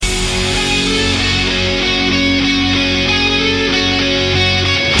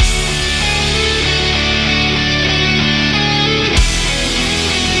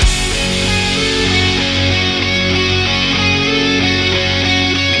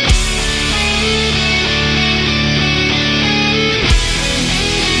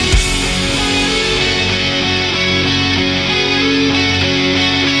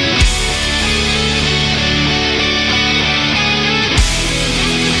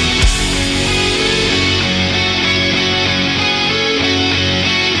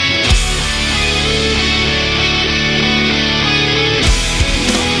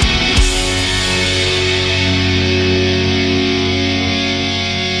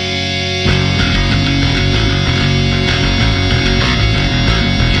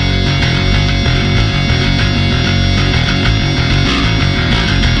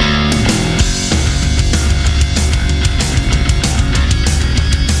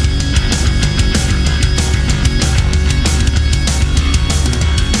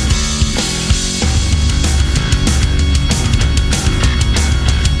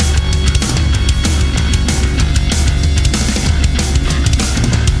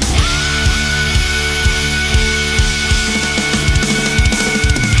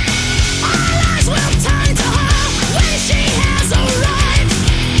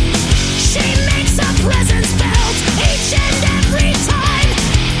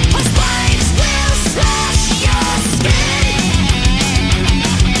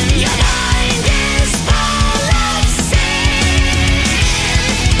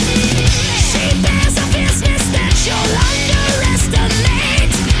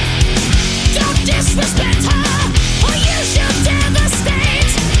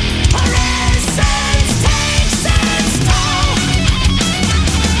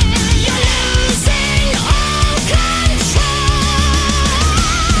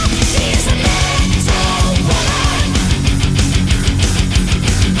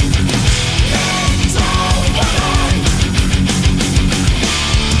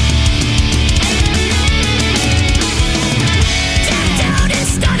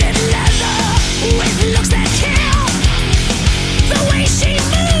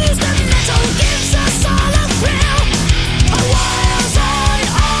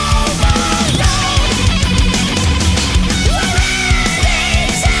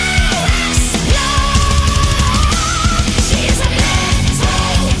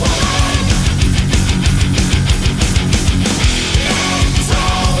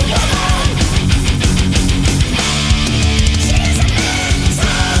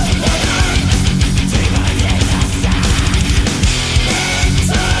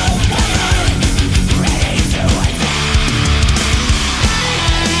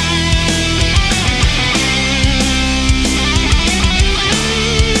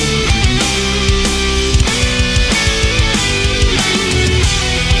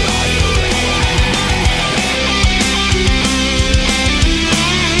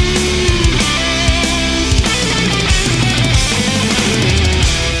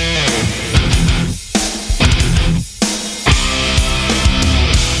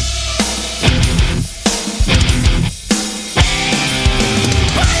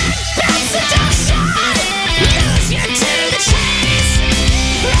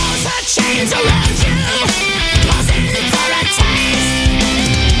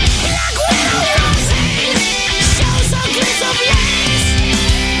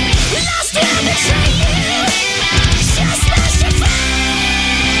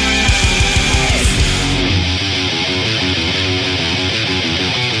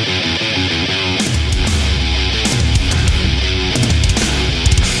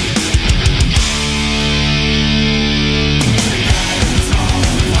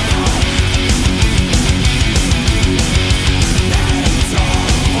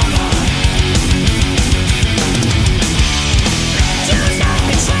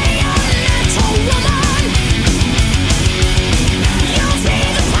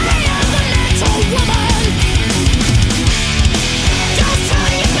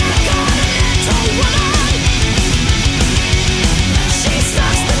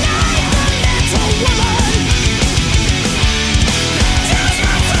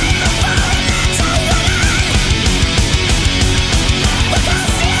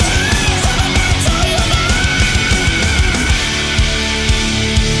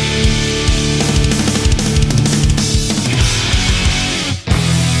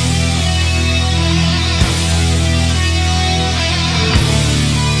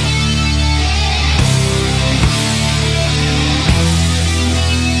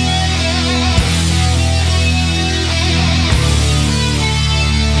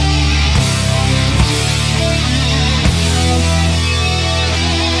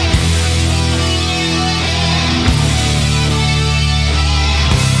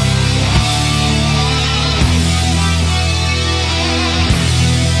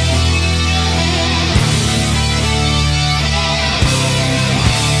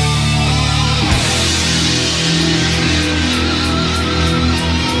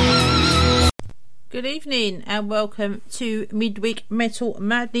Good evening and welcome to Midweek Metal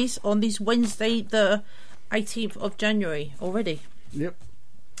Madness on this Wednesday the 18th of January already. Yep.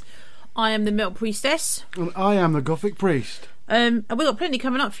 I am the Metal Priestess. And I am the Gothic Priest. And we've got plenty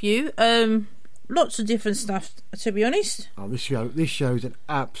coming up for you. Lots of different stuff, to be honest. Oh, this show's an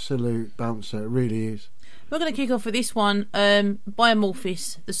absolute bouncer. It really is. We're going to kick off with this one by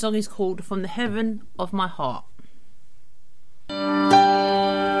Amorphis. The song is called From the Heaven of My Heart.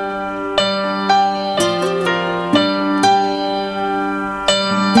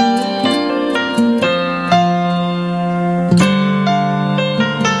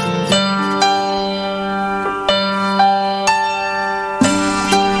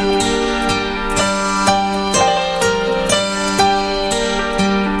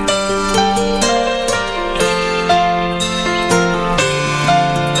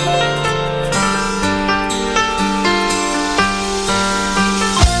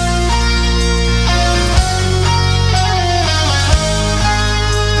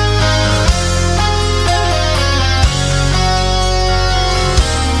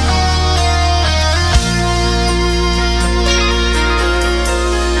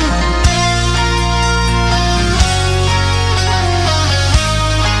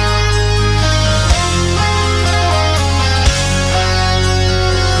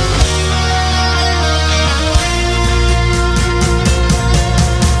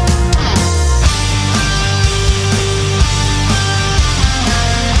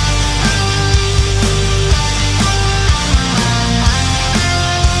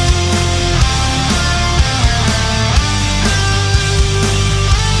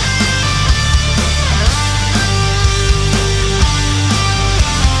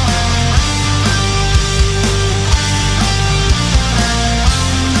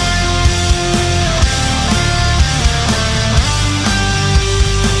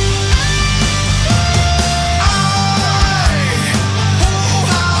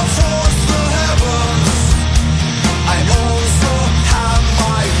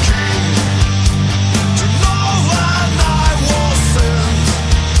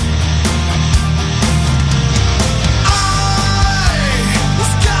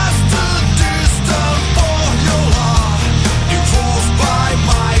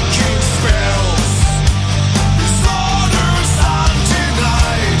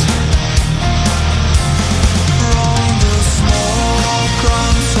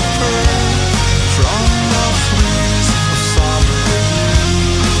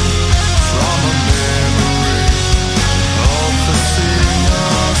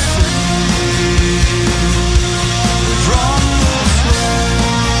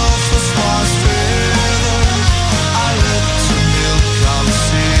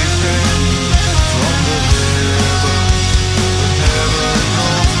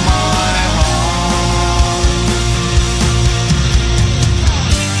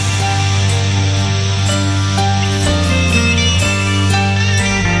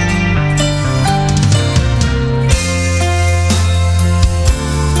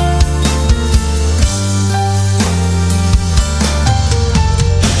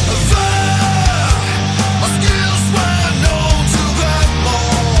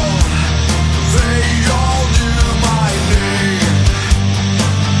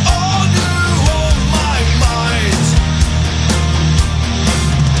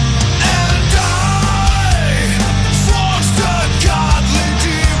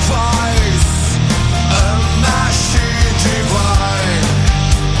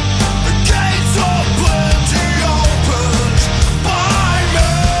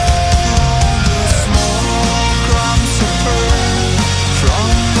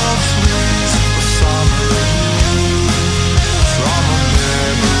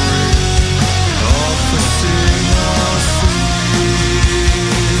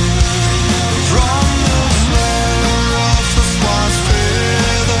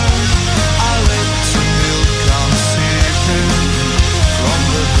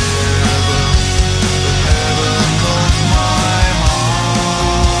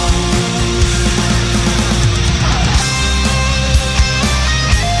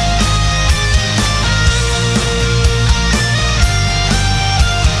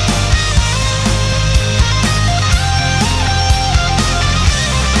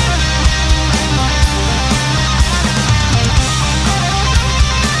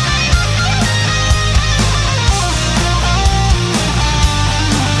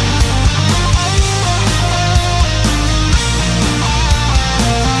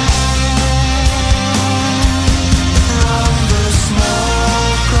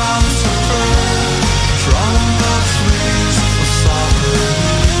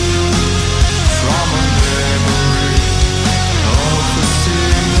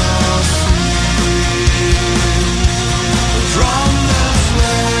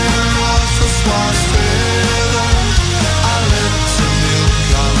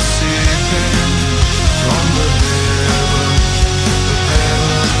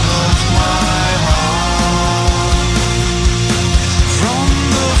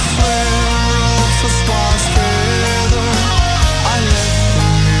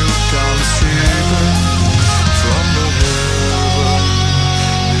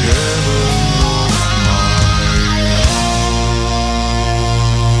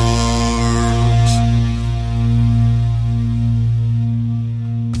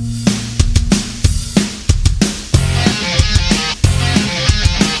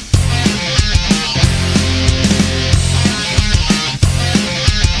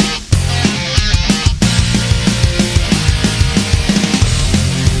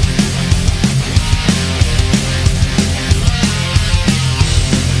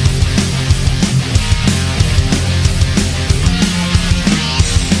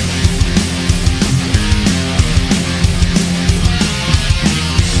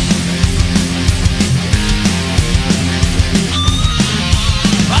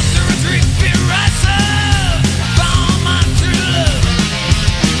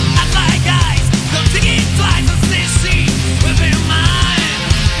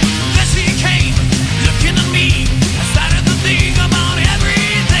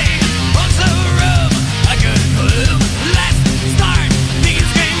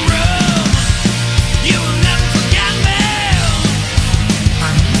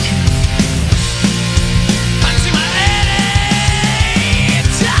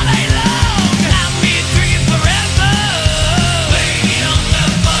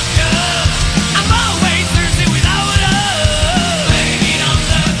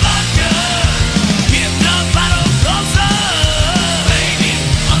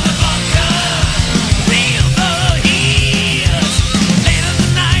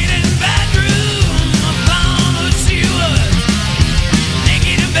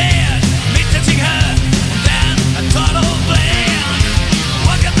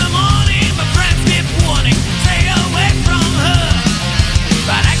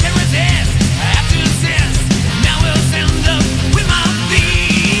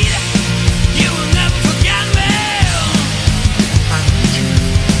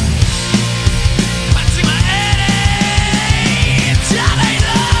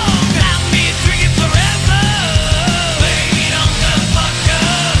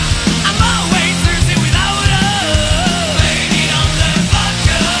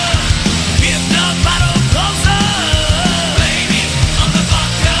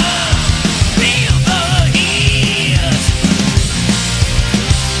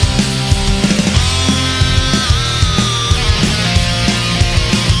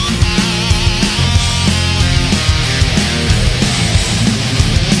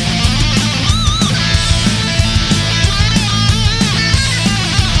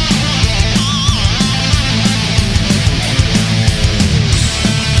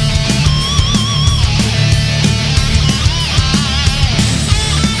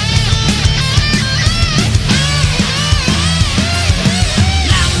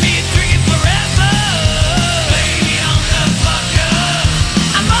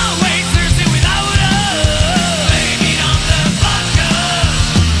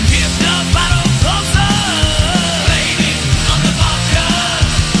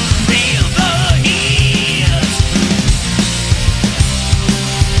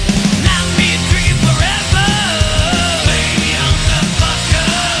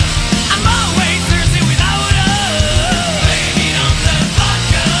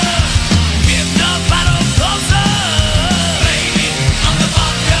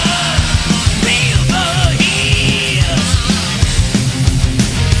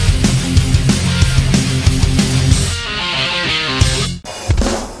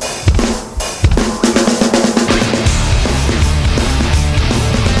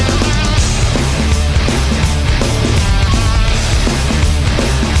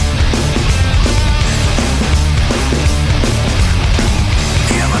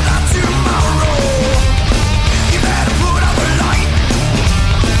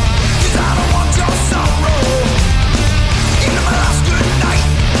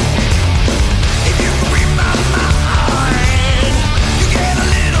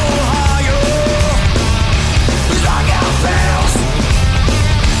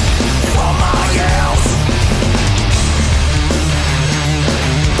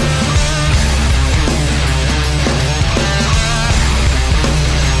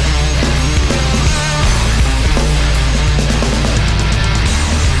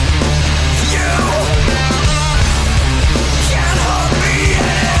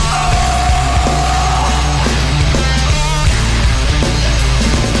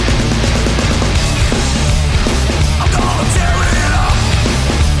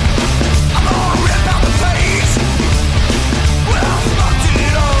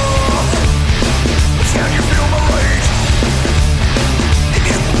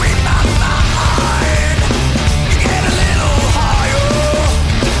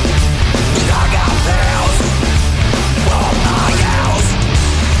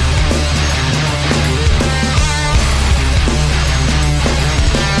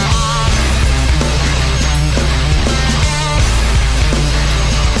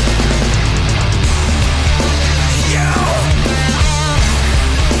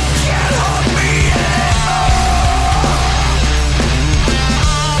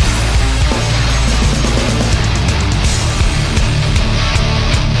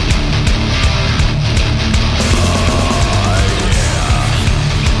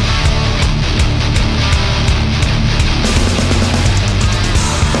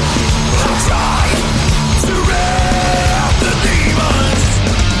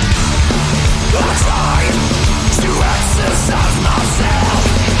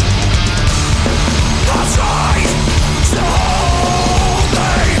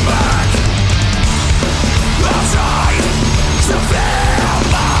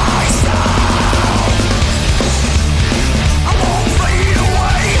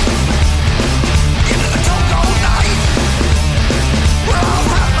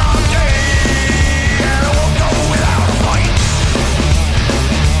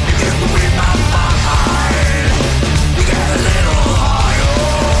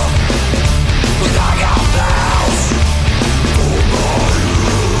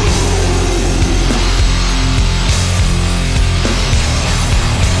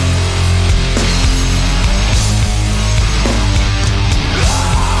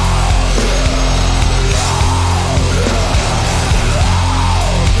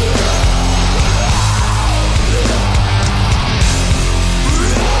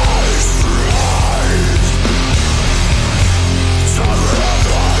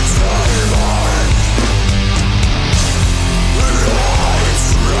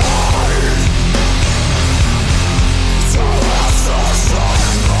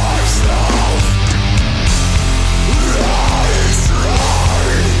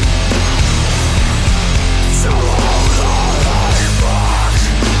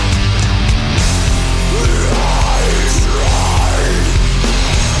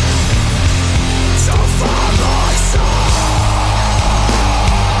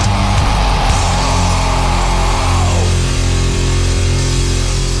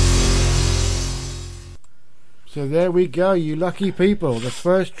 there we go, you lucky people. The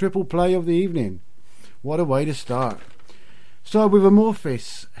first triple play of the evening. What a way to start. So with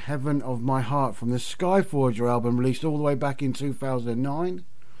Amorphis, Heaven of My Heart from the Skyforger album released all the way back in 2009.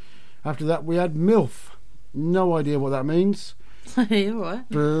 After that we had MILF. No idea what that means. You're right.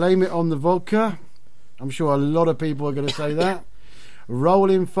 Blame It on the Vodka. I'm sure a lot of people are going to say that.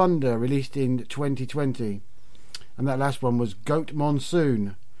 Rolling Thunder, released in 2020. And that last one was Goat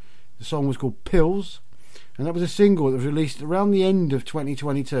Monsoon. The song was called Pills. And that was a single that was released around the end of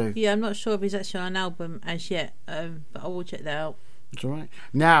 2022. Yeah, I'm not sure if he's actually on an album as yet, but I will check that out. That's all right.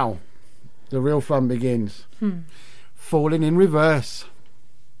 Now, the real fun begins. Falling in Reverse.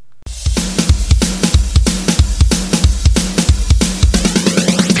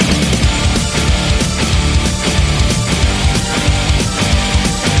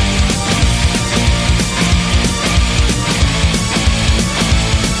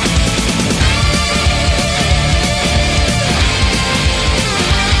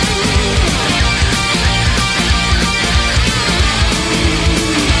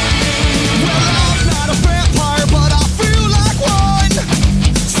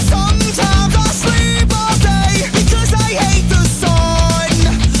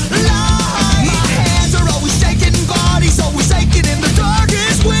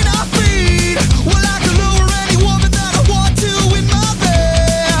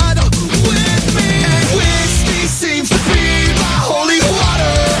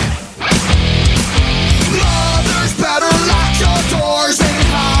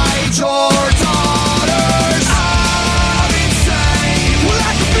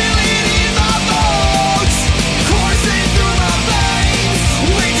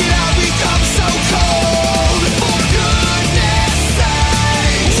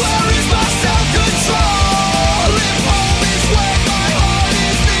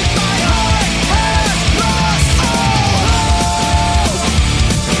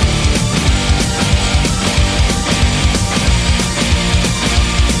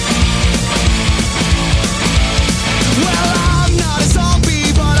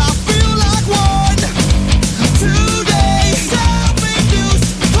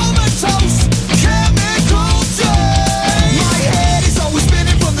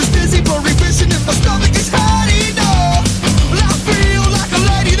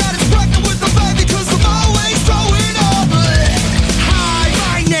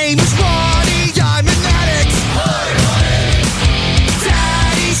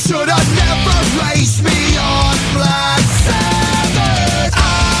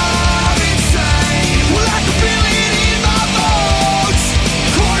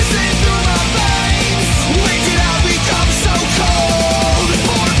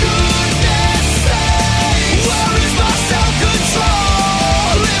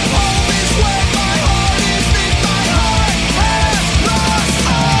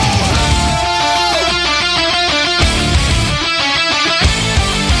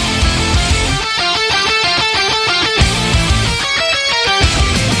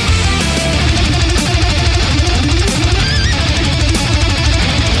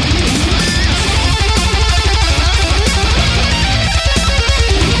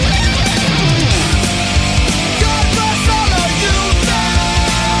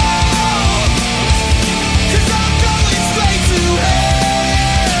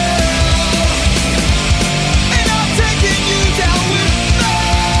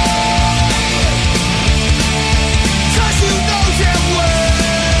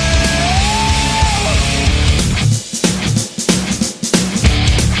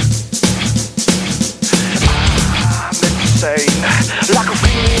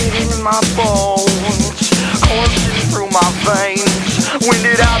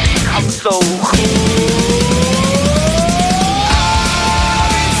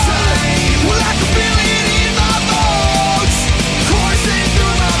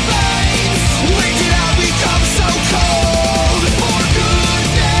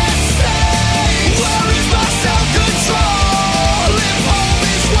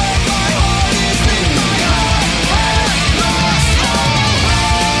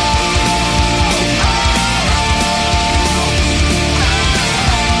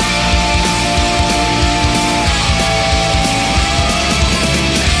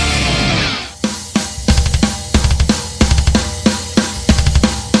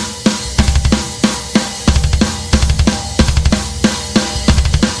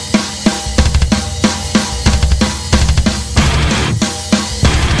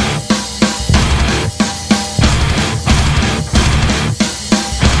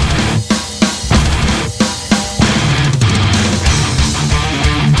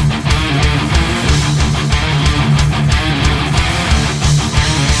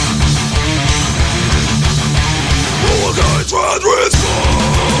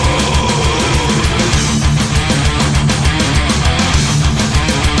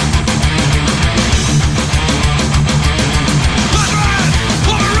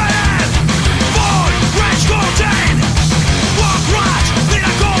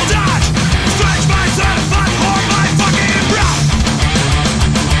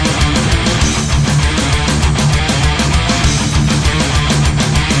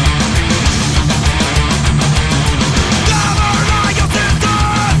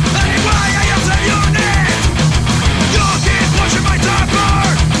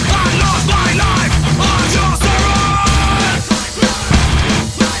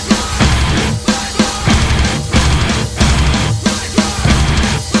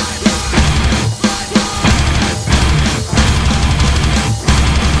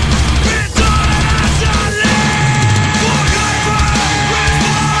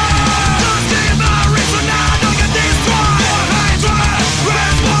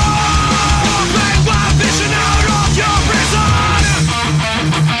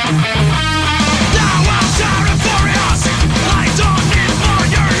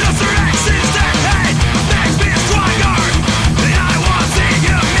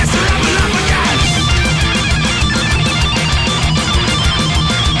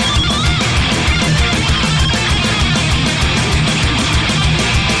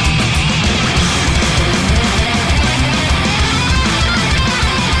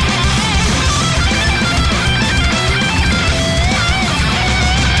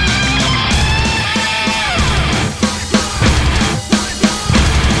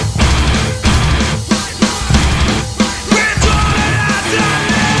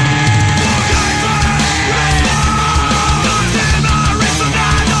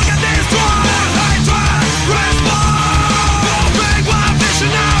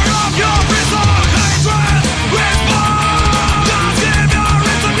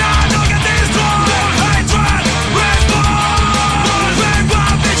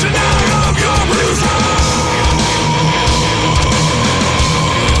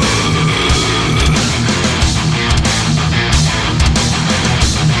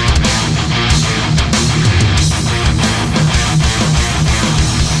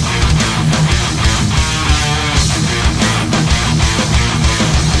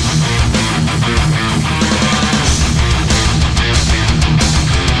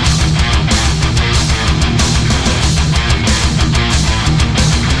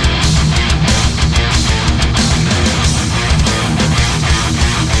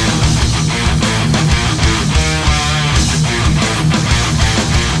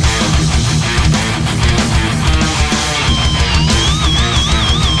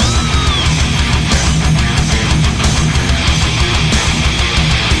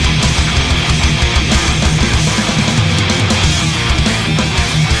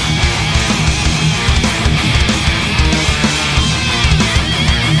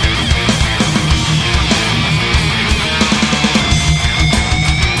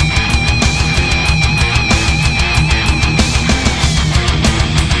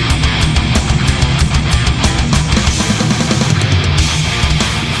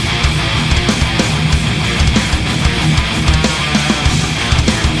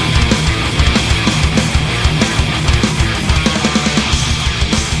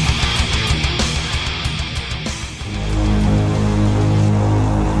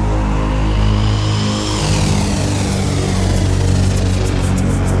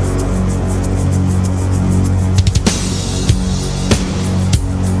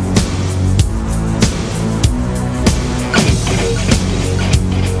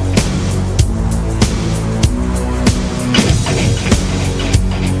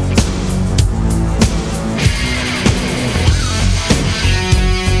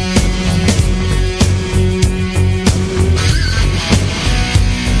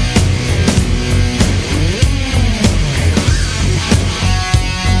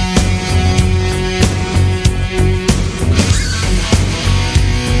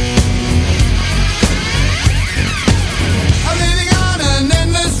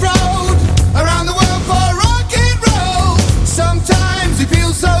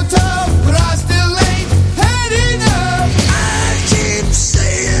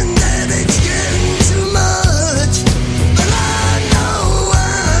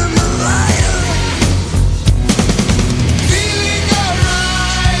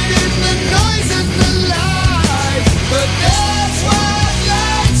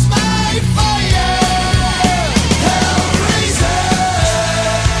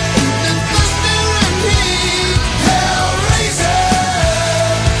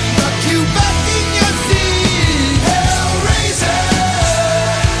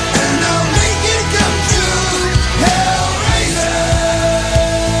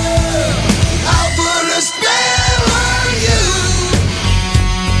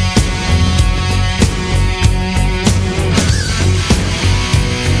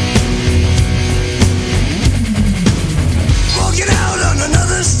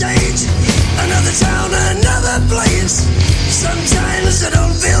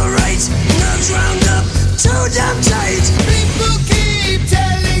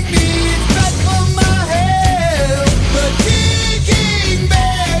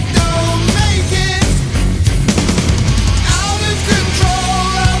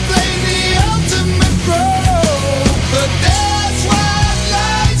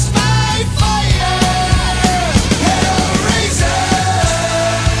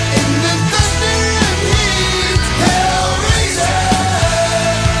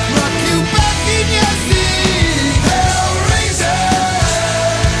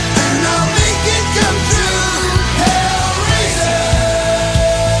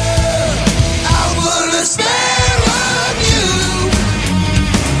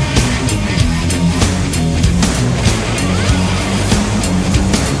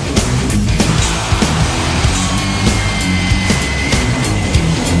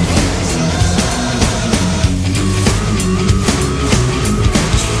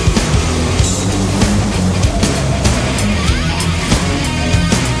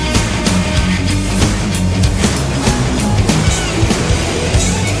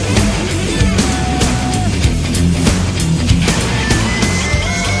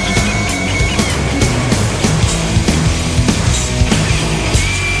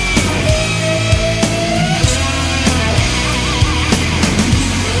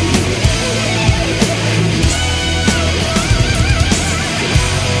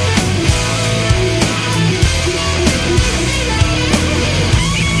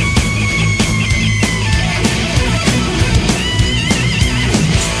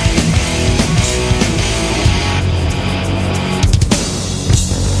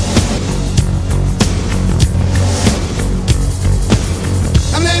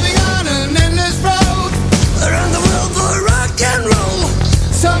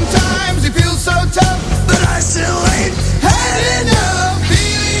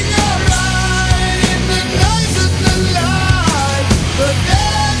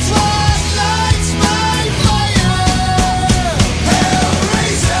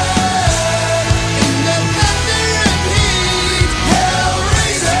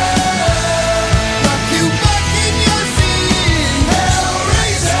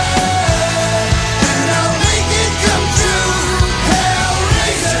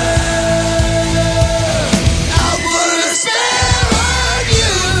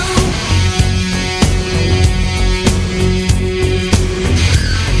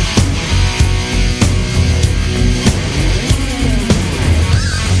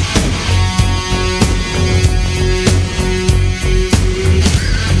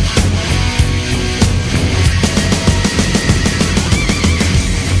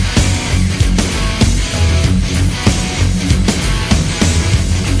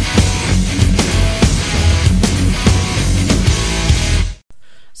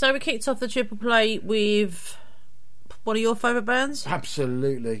 So we kicked off the triple play with one of your favourite bands?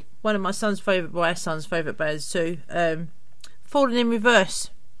 Absolutely. One of my son's favourite, my son's favourite bands too. Falling in Reverse.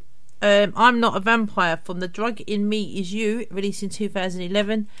 I'm Not a Vampire from The Drug in Me Is You, released in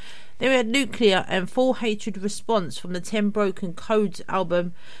 2011. Then we had Nuclear and Full Hatred Response from the 10 Broken Codes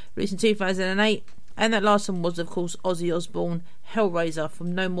album, released in 2008. And that last one was, of course, Ozzy Osbourne, Hellraiser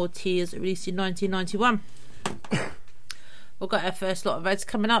from No More Tears, released in 1991. We've got our first lot of ads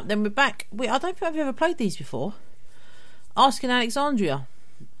coming up. Then we're back. I don't think I've ever played these before. Asking Alexandria.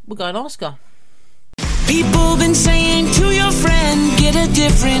 We'll go and ask her. People been saying to your friend, get a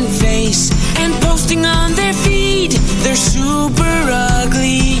different face, and posting on their feed, they're super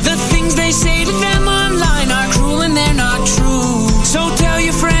ugly. The things they say to them online are cruel and they're not true. So tell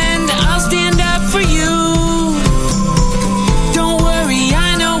your friend, I'll stand up for you. Don't worry,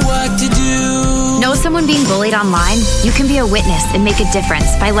 I know what to do. Know someone being bullied online? You can be a witness and make a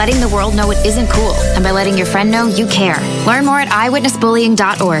difference by letting the world know it isn't cool and by letting your friend know you care. Learn more at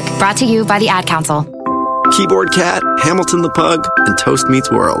eyewitnessbullying.org. Brought to you by the Ad Council. Keyboard Cat, Hamilton the Pug, and Toast Meets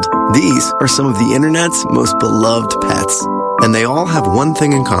World. These are some of the internet's most beloved pets. And they all have one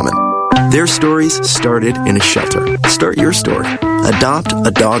thing in common. Their stories started in a shelter. Start your story. Adopt a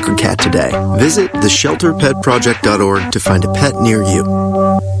dog or cat today. Visit theshelterpetproject.org to find a pet near you.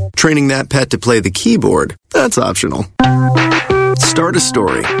 Training that pet to play the keyboard, that's optional. Start a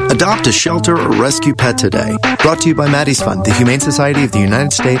story. Adopt a shelter or rescue pet today. Brought to you by Maddie's Fund, the Humane Society of the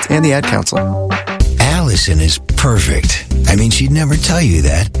United States, and the Ad Council. Allison is perfect. I mean, she'd never tell you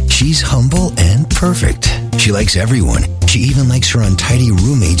that. She's humble and perfect. She likes everyone. She even likes her untidy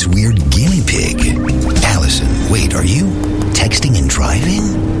roommate's weird guinea pig. Allison, wait, are you texting and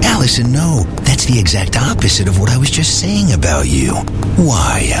driving? Allison, no. That's the exact opposite of what I was just saying about you.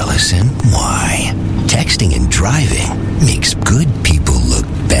 Why, Allison? Why? Texting and driving makes good people look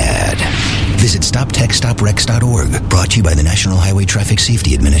bad. Visit StopTextStopWrecks.org. Brought to you by the National Highway Traffic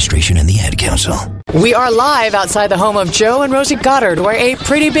Safety Administration and the Ad Council. We are live outside the home of Joe and Rosie Goddard, where a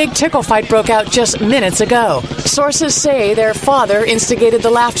pretty big tickle fight broke out just minutes ago. Sources say their father instigated the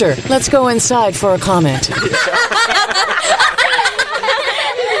laughter. Let's go inside for a comment.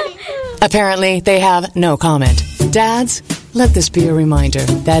 Apparently, they have no comment. Dads, let this be a reminder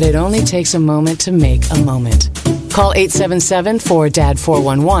that it only takes a moment to make a moment. Call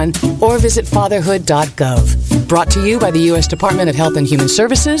 877-4DAD-411 or visit fatherhood.gov. Brought to you by the U.S. Department of Health and Human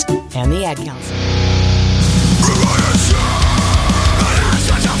Services and the Ad Council.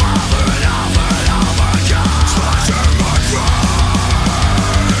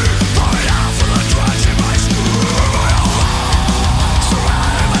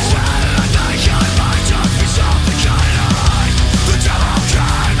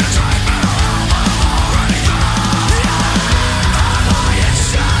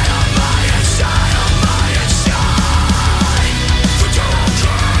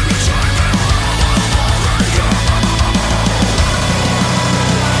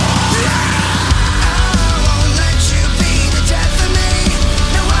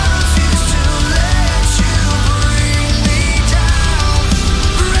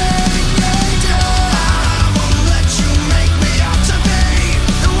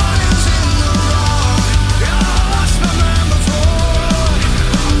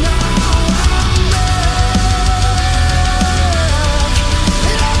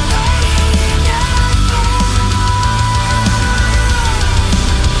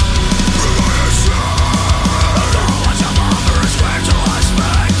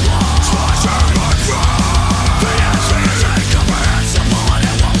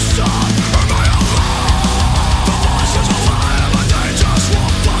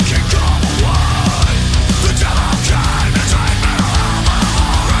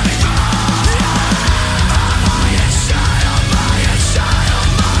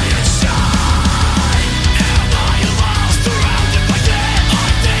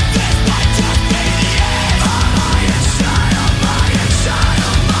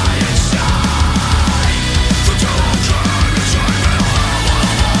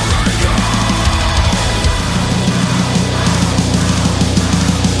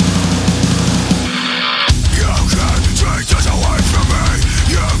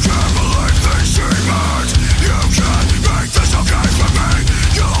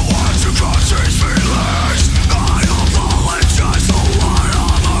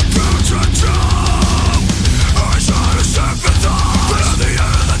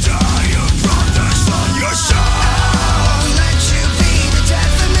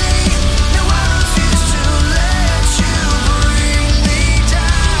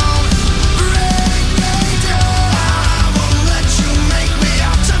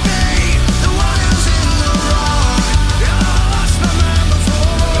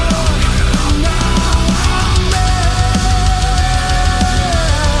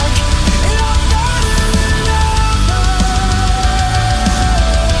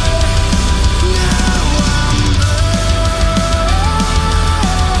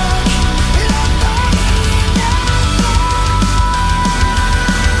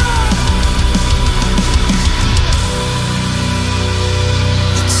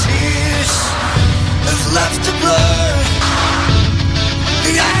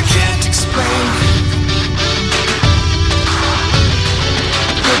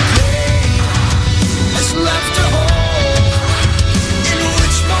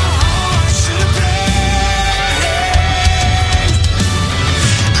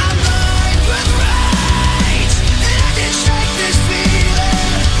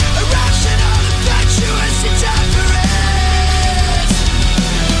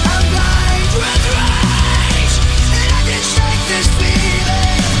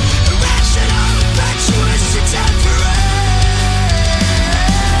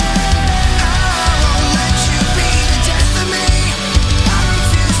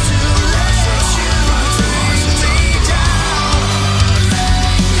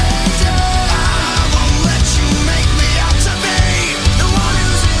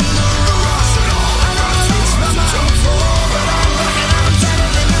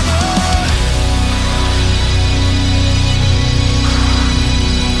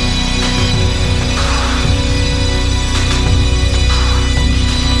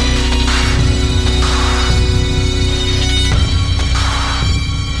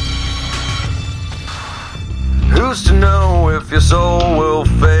 Who's to know if your soul will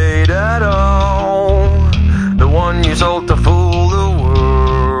fade at all? The one you sold to fool the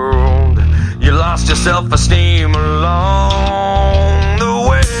world. You lost your self-esteem along the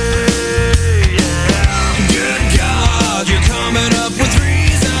way. Yeah. Good God, you're coming up with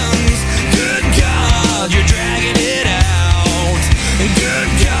reasons. Good God, you're dragging it out. Good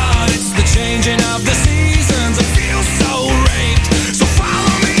God, it's the changing of the seasons. I feel so raped. So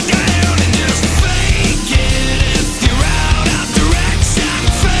follow me down and just fake it if you're out of direction.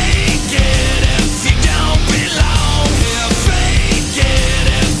 Fake it if you don't belong here. Fake it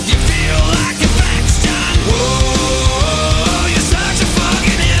if you feel like affection. Whoa, you're such a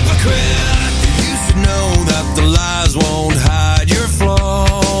fucking hypocrite. You should know that the lies won't hide your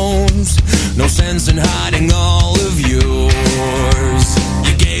flaws. No sense in hiding all of yours.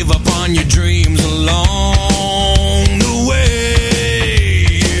 You gave up on your dreams along the way.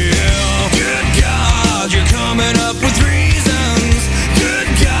 Yeah. Good God, you're coming up with reasons. Good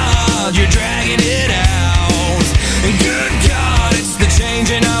God, you're dragging it out. And good God, it's the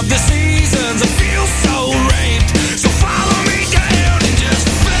changing of the seasons. I feel so raped. So follow me down and just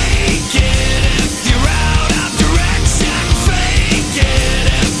fake it if you're out of direction. Fake it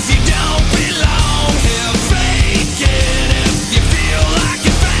if you don't belong here. Fake it if you feel like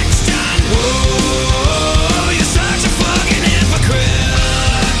affection. Whoa, you're such a fucking hypocrite.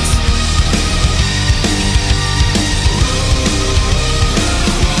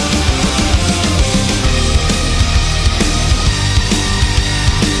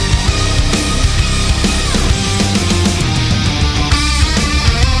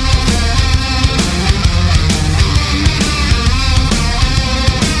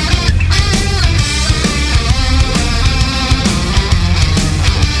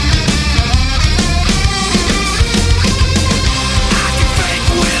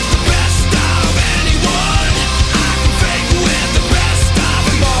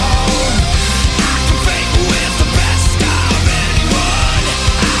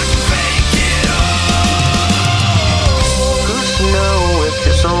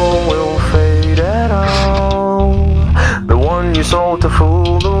 Sold to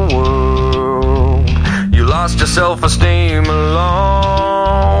fool the world. You lost your self-esteem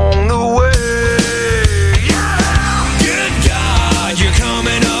along the way. Yeah. Good God, you're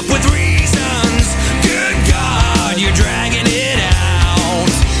coming up with reasons. Good God, you're dragging it out.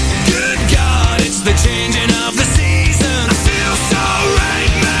 Good God, it's the changing of the season. I feel so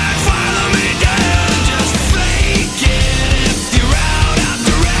right, man. Follow me down. Just fake it if you're out of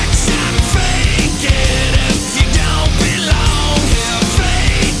direction. Fake it if you don't belong.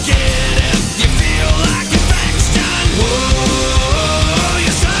 Fake it if you feel like affection. Whoa,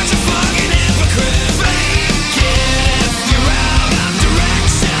 you're such a fucking hypocrite. Fake it if you're out of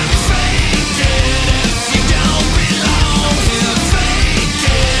direction. Fake it if you don't belong here. Fake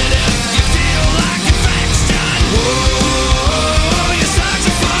it if you feel like affection. Whoa, you're such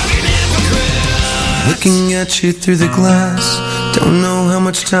a fucking hypocrite. Looking at you through the glass, don't know how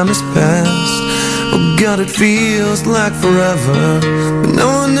much time has passed. Oh God, it feels like forever, but no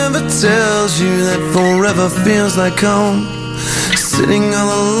one ever tells you that forever feels like home. Sitting all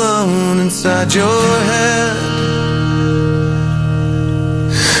alone inside your head.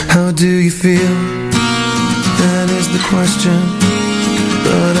 How do you feel? That is the question.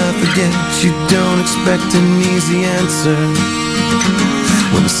 But I forget you don't expect an easy answer.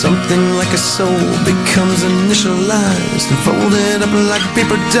 When something like a soul becomes initialized and folded up like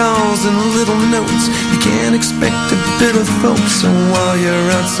paper dolls and little notes, you can't expect a bit of hope. So while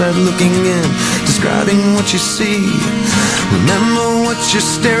you're outside looking in, describing what you see, remember what you're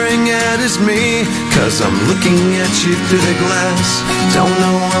staring at is me. Cause I'm looking at you through the glass. Don't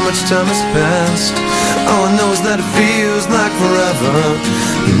know how much time has passed. All I know is that it feels like forever.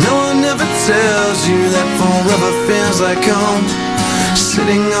 No one ever tells you that forever feels like home.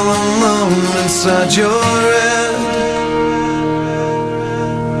 Sitting all alone inside your head.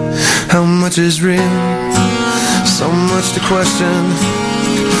 How much is real? So much to question.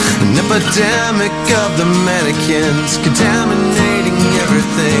 An epidemic of the mannequins, contaminating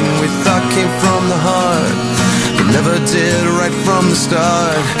everything we thought came from the heart, but never did right from the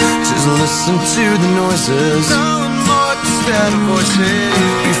start. Just listen to the noises, knowing more instead of voices.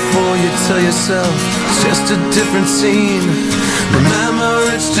 Before you tell yourself it's just a different scene, remember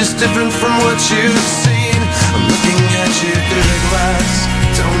it's just different from what you've seen. I'm looking at you through the glass.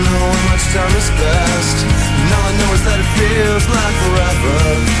 Don't know how much time has passed, and all I know is that it feels like forever.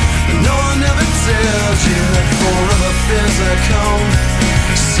 But no one ever tells you that forever feels like home.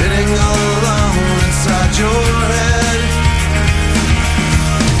 Sitting all alone inside your head.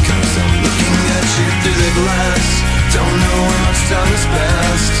 Cause I'm looking at you through the glass. time is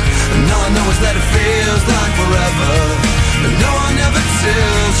best. And all I know is that it feels like forever. But no one ever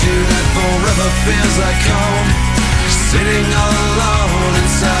tells you that forever feels like home. Sitting all alone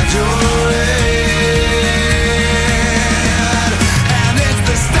inside your head. And it's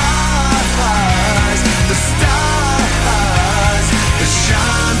the stars that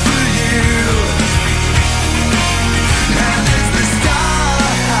shine for you. And it's the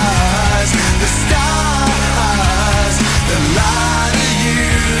stars that lie to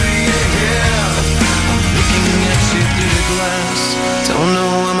you, yeah. I'm looking at you through the glass. Don't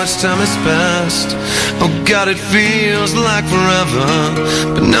know how much time has passed. Oh God, it feels like forever.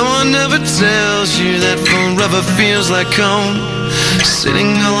 But no one ever tells you that forever feels like home.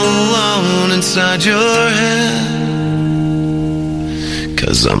 Sitting all alone inside your head.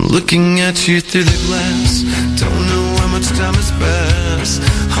 'Cause I'm looking at you through the glass. Don't know how much time has passed.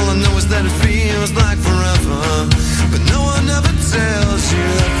 All I know is that it feels like forever. But no one ever tells you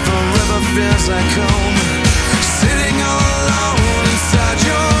that forever feels like home. Sitting all alone inside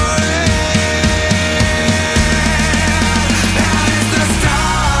your head. And it's the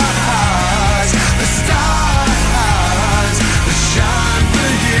stars that shine for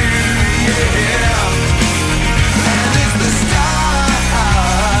you, yeah. And it's the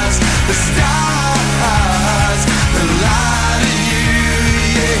stars that lie to you,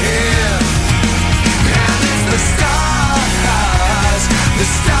 yeah. And it's the stars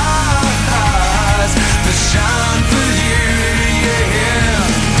that shine for you, yeah.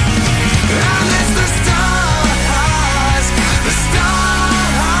 And it's the stars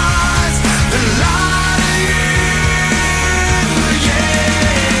that lie to you,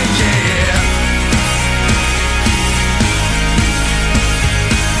 yeah, yeah.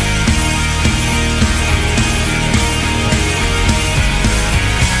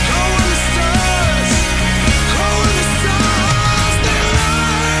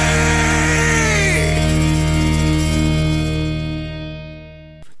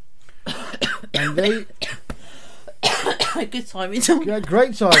 And they Good timing. yeah,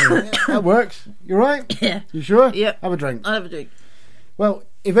 great timing. That works. You right? Yeah. You sure? Yep. Have a drink. I'll have a drink. Well,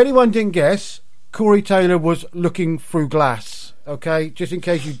 if anyone didn't guess, Corey Taylor was looking through glass. Okay, just in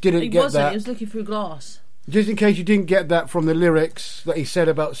case you didn't He get wasn't. that. He was looking through glass. Just in case you didn't get that from the lyrics that he said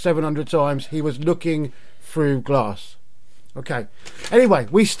about 700 times, he was looking through glass. Okay. Anyway,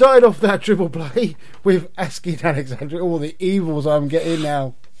 we started off that triple play with Asking Alexandra. All the evils I'm getting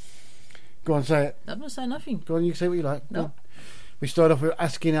now. Go on, say it. I'm not saying nothing. Go on, you can say what you like. No. Go on. We started off with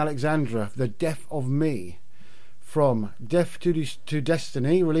Asking Alexandra, The Death of Me, from Death to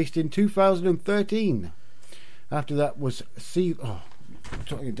Destiny, released in 2013. After that was Oh,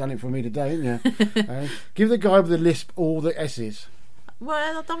 you've done it for me today, haven't you? Give the guy with the lisp all the S's. Well,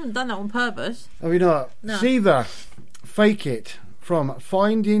 I haven't done that on purpose. Oh, you know, No. Seether, Fake It, from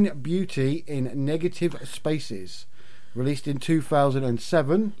Finding Beauty in Negative Spaces, released in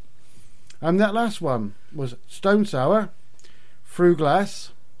 2007. And that last one was Stone Sour, Through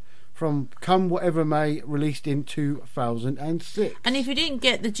Glass, from Come Whatever May, released in 2006. And if you didn't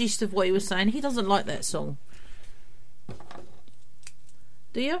get the gist of what he was saying, he doesn't like that song.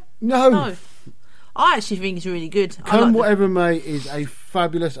 Do you? No. I actually think it's really good. Come Whatever May is a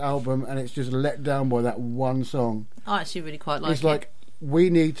fabulous album, and it's just let down by that one song. I actually really quite like it. It's like, we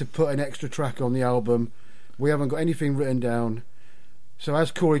need to put an extra track on the album. We haven't got anything written down. So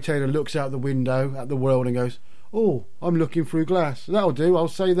as Corey Taylor looks out the window at the world and goes, oh, I'm looking through glass. That'll do. I'll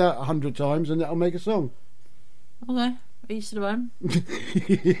say that 100 times and that'll make a song. Okay. Each to their own.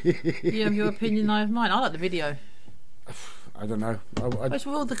 You have your opinion, I have mine. I like the video. I don't know. It's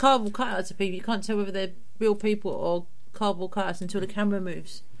with all the cardboard cutouts of people. You can't tell whether they're real people or cardboard cutouts until the camera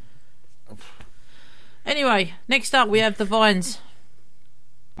moves. Anyway, next up we have the Vines.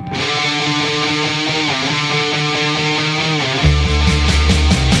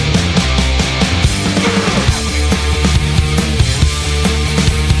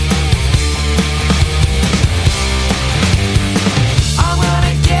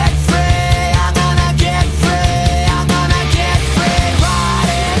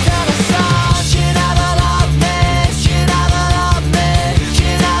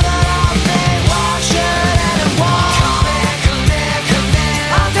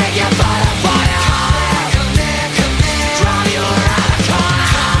 I'll take your body.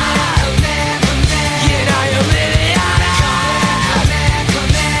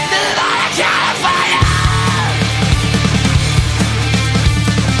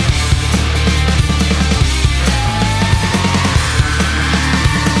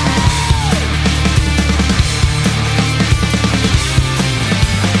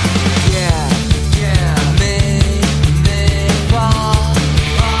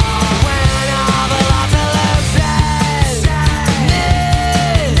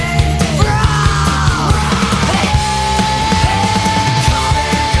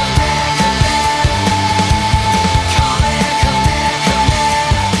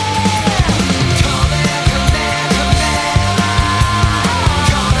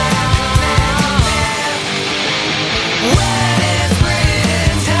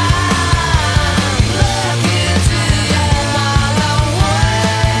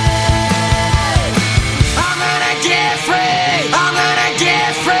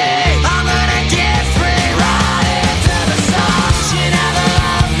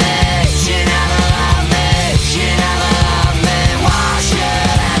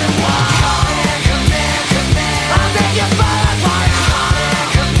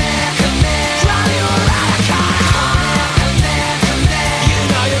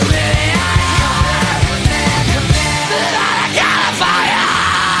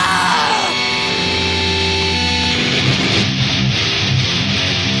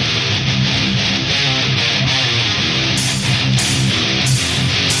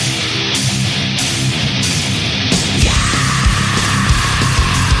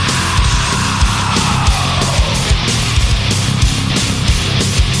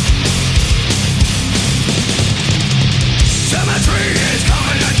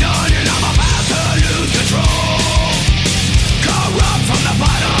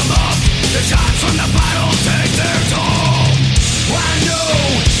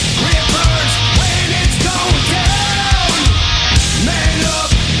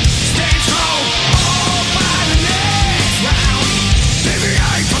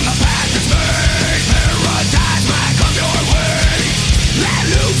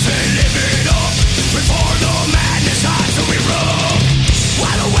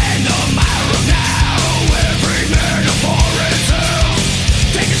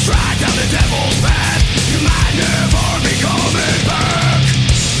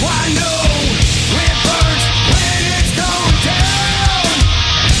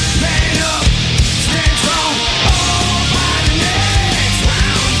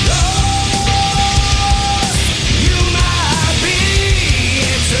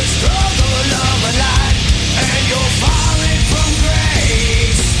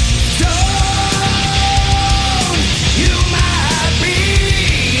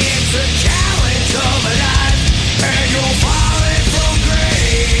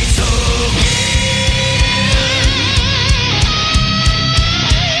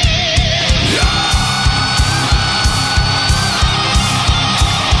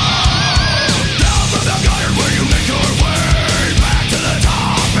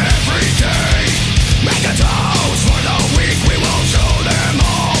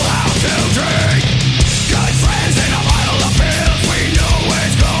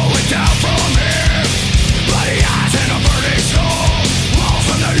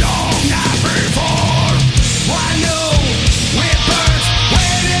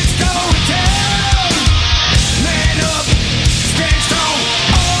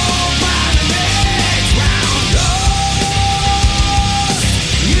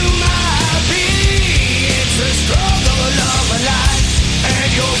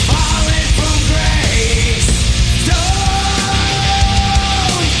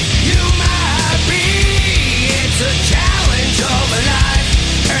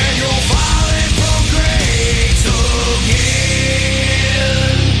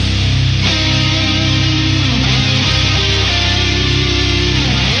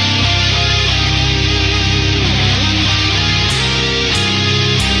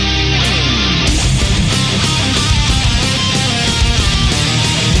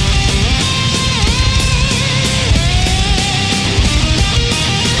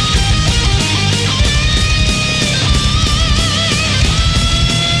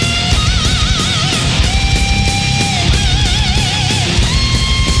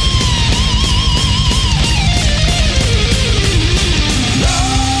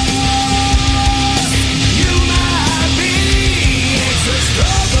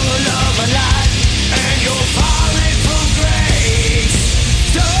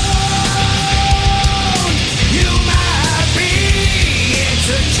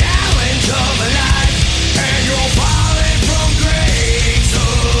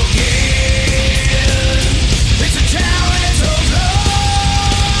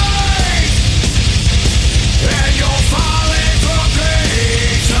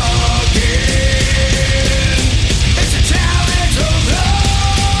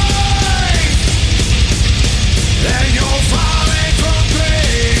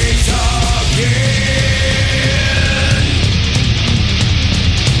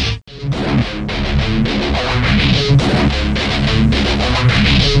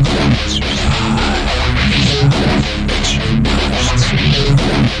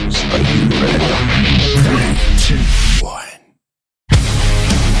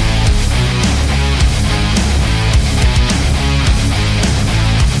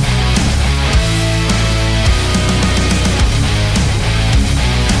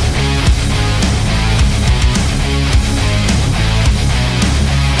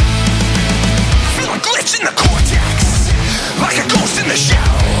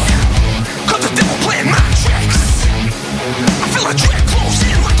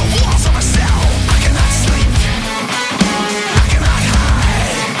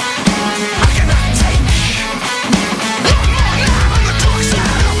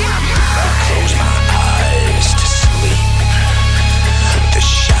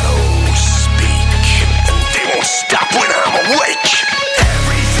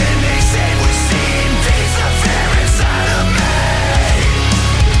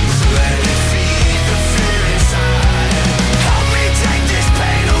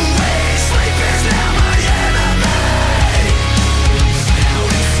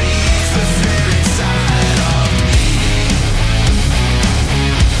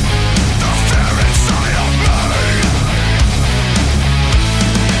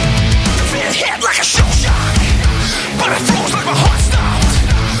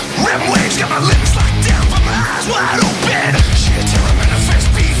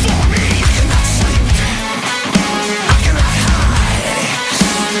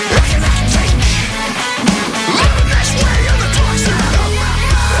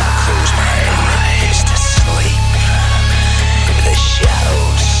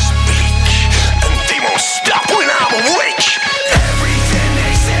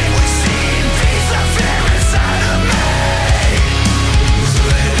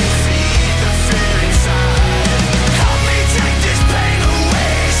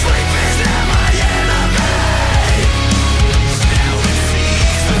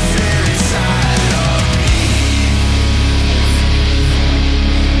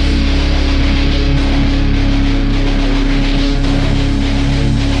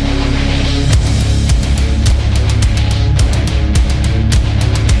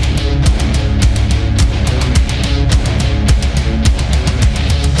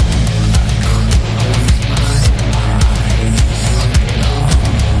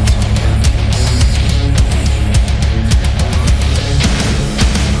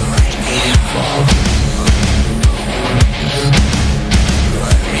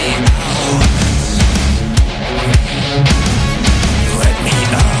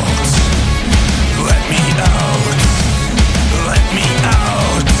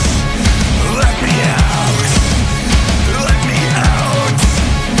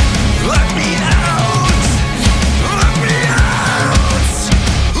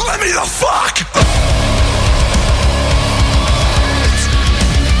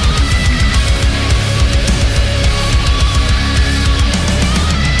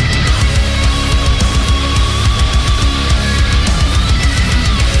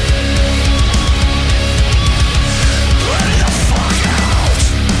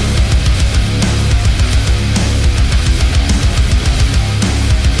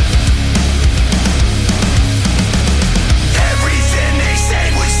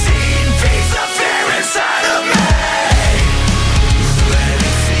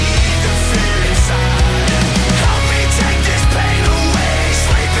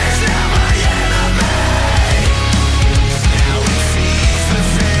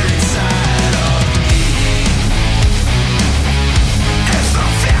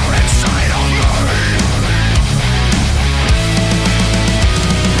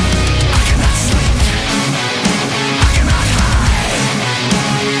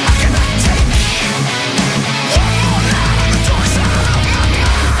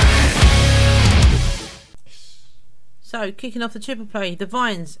 So, kicking off the triple play, The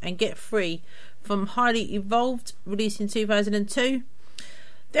Vines and Get Free from Highly Evolved, released in 2002.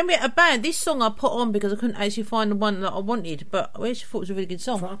 Then we had a band. This song I put on because I couldn't actually find the one that I wanted, but I actually thought it was a really good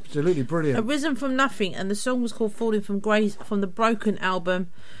song. Absolutely brilliant. Arisen from Nothing, and the song was called Falling from Grace from the Broken album,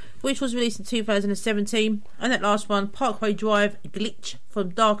 which was released in 2017. And that last one, Parkway Drive Glitch from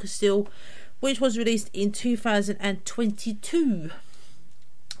Darker Still, which was released in 2022.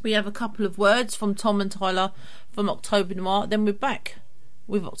 We have a couple of words from Tom and Tyler from October Noir. Then we're back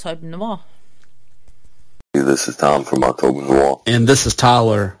with October Noir. This is Tom from October Noir. And this is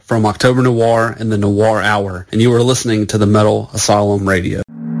Tyler from October Noir and the Noir Hour. And you are listening to the Metal Asylum Radio.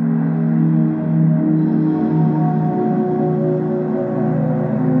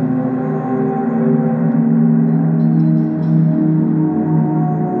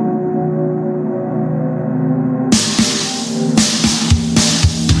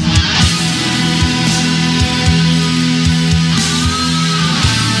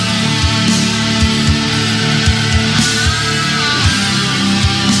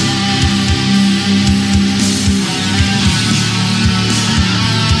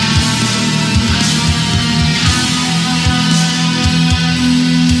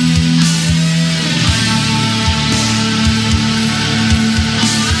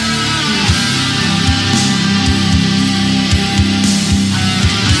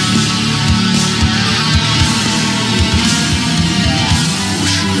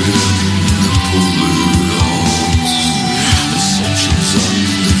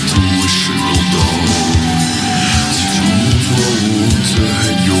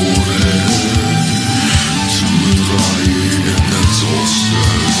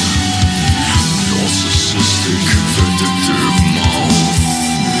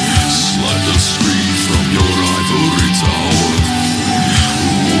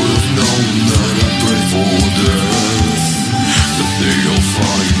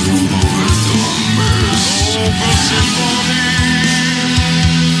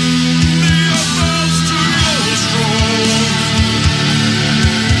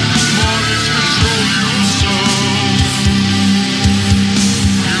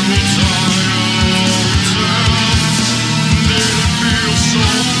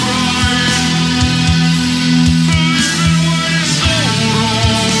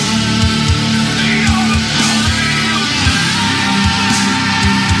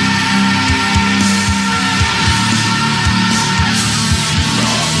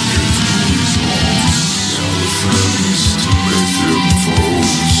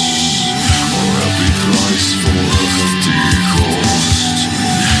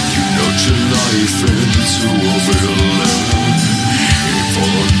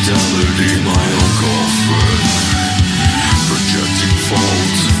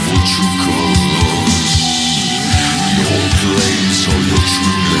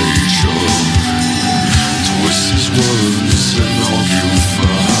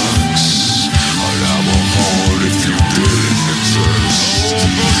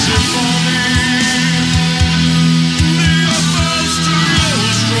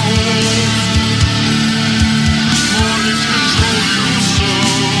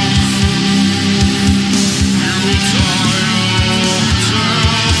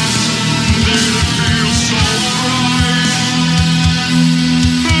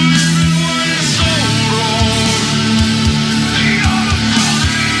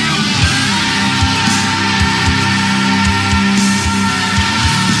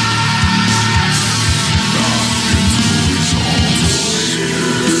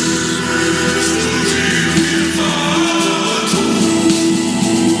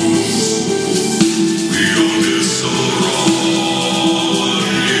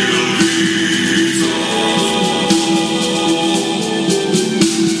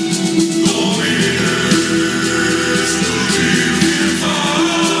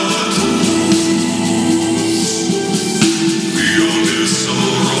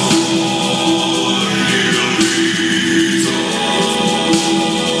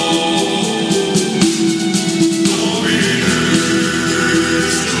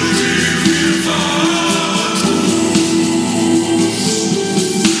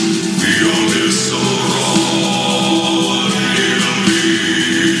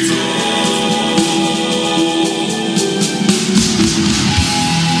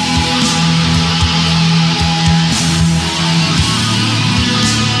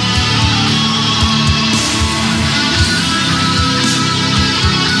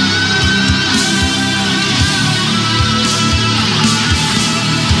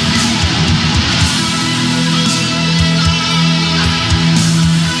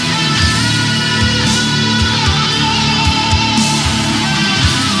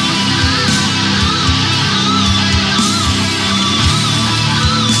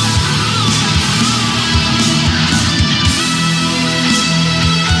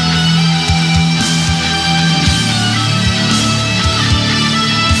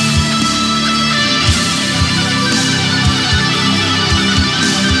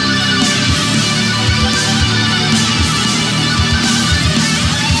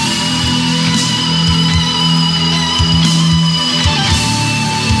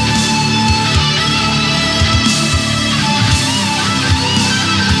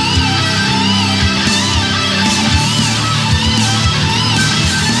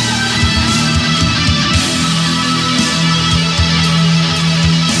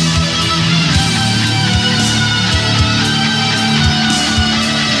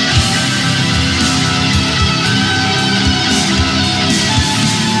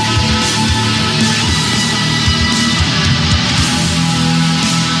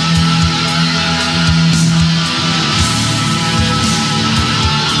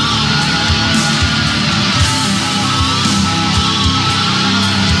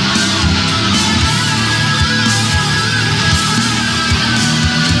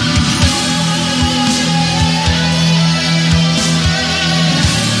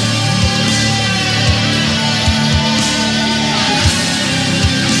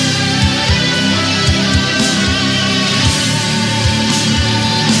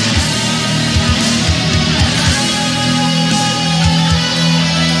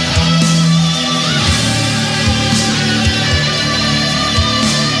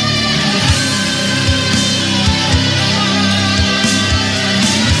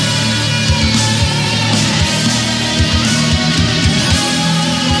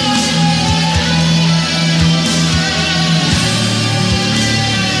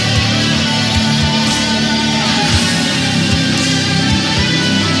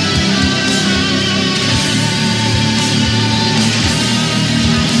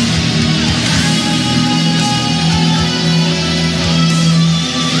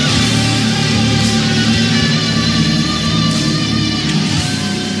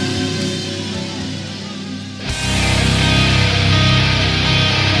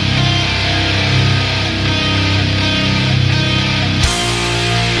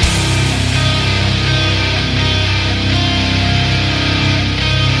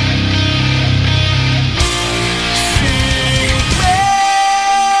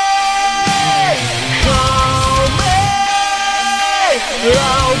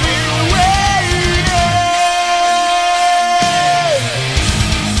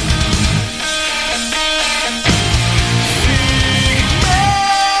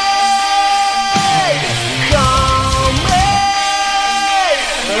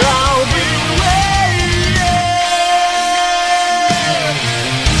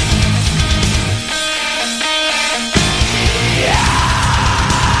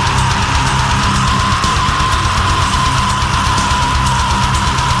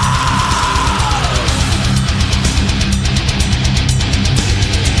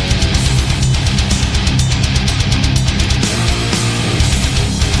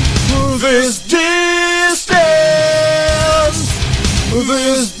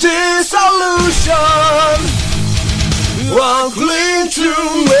 this dissolution, I'll cling to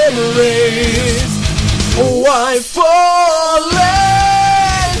memories. Why falling?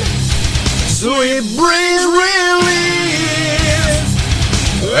 Sweet breeze release.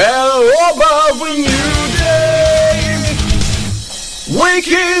 Hello above a new day.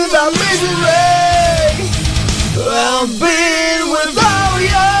 Waking the misery. I've been without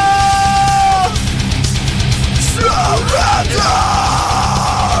you. Surrender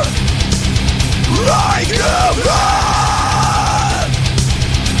like a man.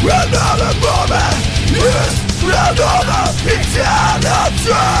 Another moment is another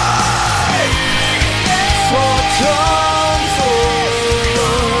eternity. For comfort,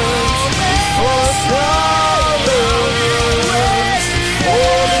 for silence,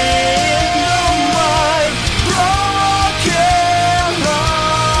 falling in my broken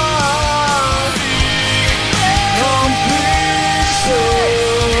heart. Completion,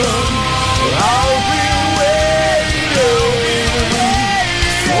 I'll be waiting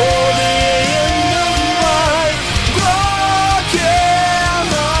for the end of my broken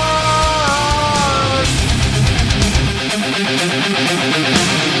heart.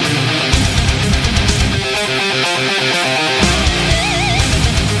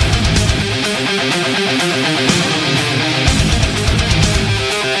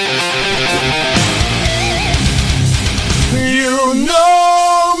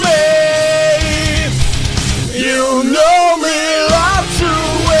 You know me all too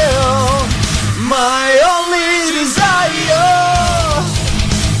well. My only desire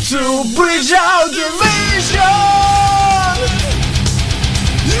to bridge our division.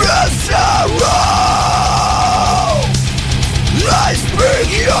 Your sorrow, I speak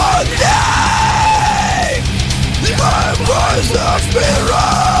your name. My voice of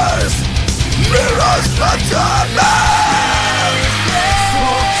mirrors, mirrors that turn me.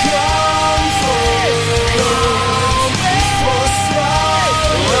 For comfort, for silence,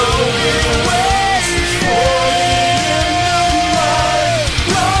 for the end of my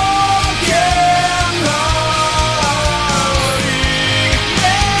broken heart.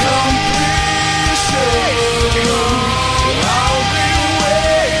 Completion, I'll be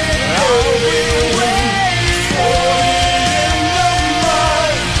waiting for the end of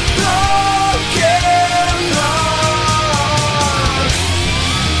my broken heart.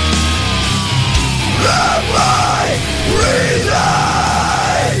 Let my breathing,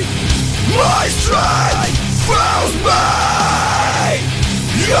 my strength fails me.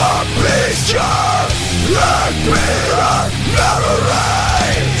 Your picture, like mirror,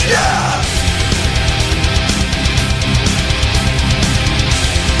 memory, yeah.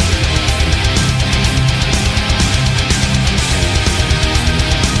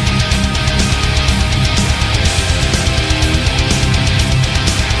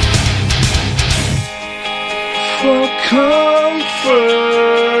 For comfort,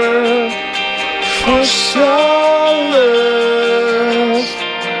 for solace.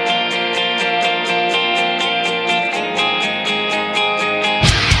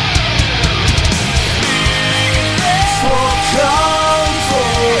 For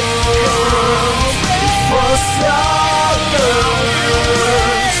comfort, for solace,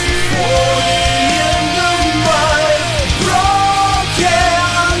 for the end of my broken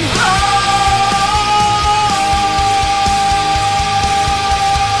heart.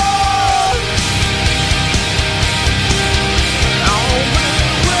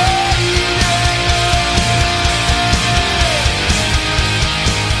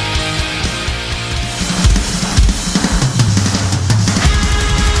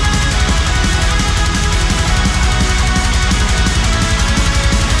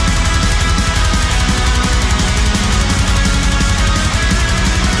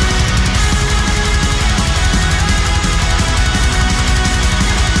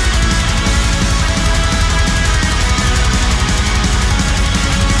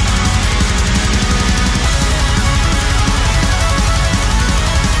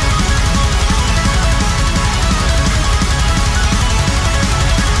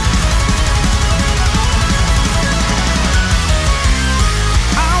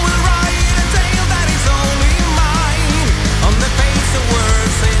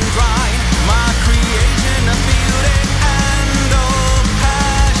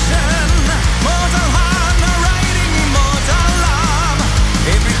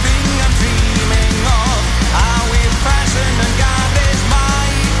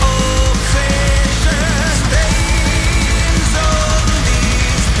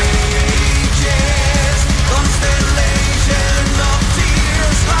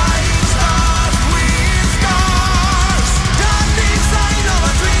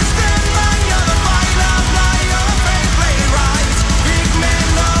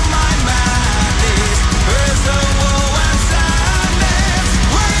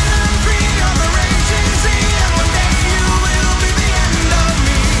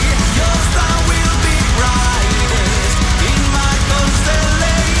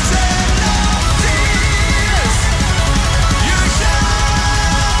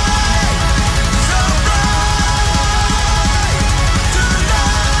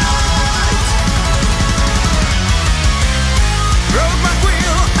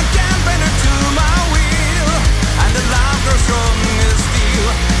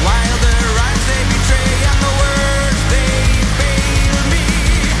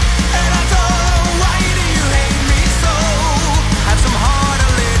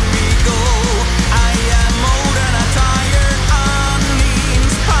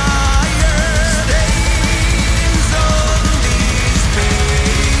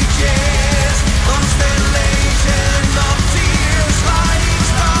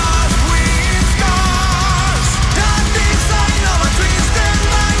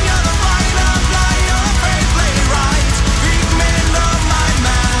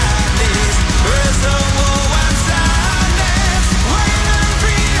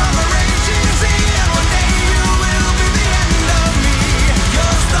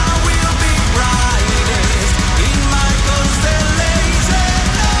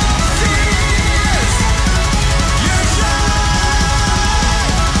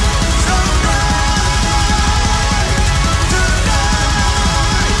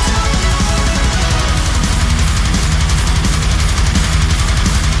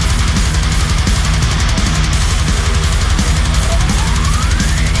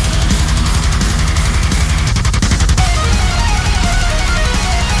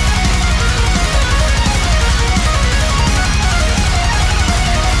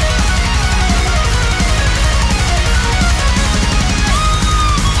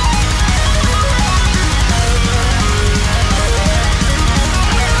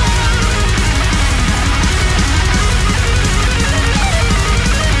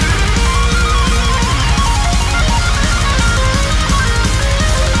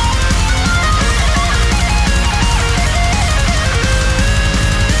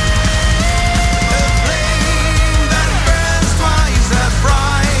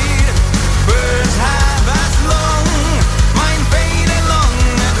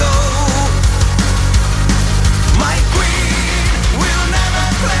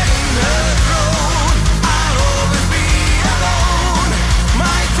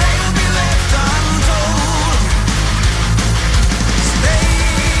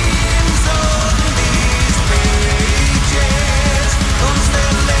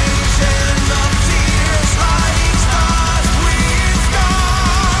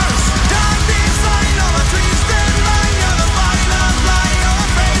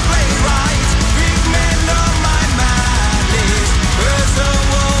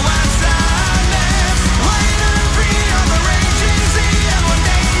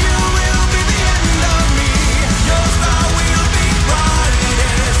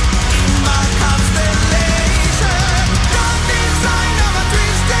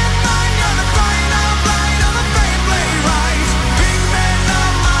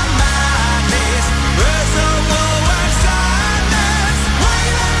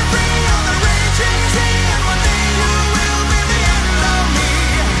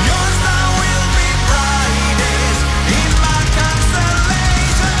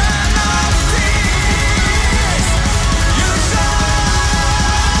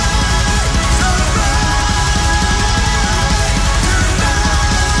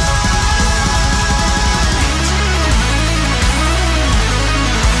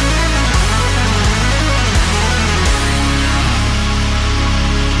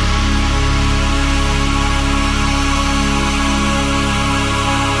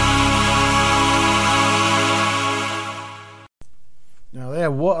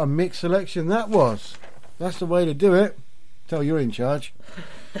 what a mix selection that was. That's the way to do it. Tell you're in charge.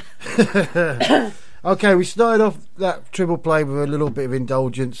 Okay, we started off that triple play with a little bit of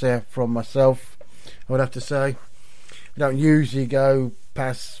indulgence there from myself, I would have to say. We don't usually go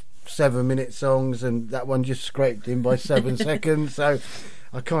past 7-minute songs, and that one just scraped in by 7 seconds, so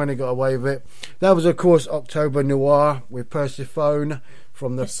I kind of got away with it. That was, of course, October Noir with Persephone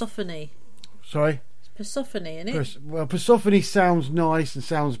from the... Persephone. Sorry? It's Persephone, isn't it? Well, Persephone sounds nice and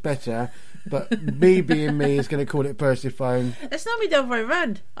sounds better, but me being me is going to call it Persephone. It's normally the other way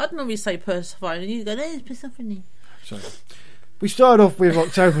around. I'd normally say Persephone, and you go, "There's Persephone." Sorry. We started off with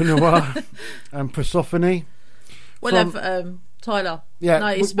October Noir and Persephone. Well, Tyler. Yeah, no,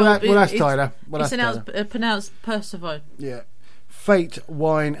 it's that's Tyler. It's pronounced Persephone. Yeah. Fate,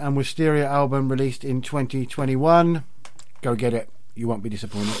 Wine and Wisteria album released in 2021. Go get it. You won't be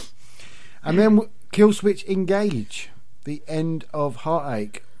disappointed. And then Killswitch Engage, The End of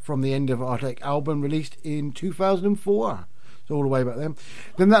Heartache, from the End of Heartache album released in 2004. It's all the way back then.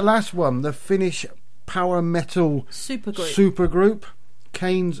 Then that last one, the Finnish power metal supergroup,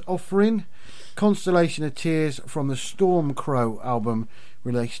 Kane's Offering, Constellation of Tears, from the Stormcrow album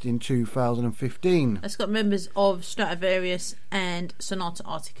released in 2015. It's got members of Stratovarius and Sonata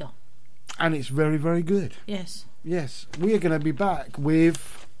Arctica. And it's very, very good. Yes. Yes. We are going to be back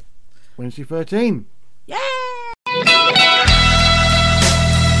with Wednesday 13. Yay!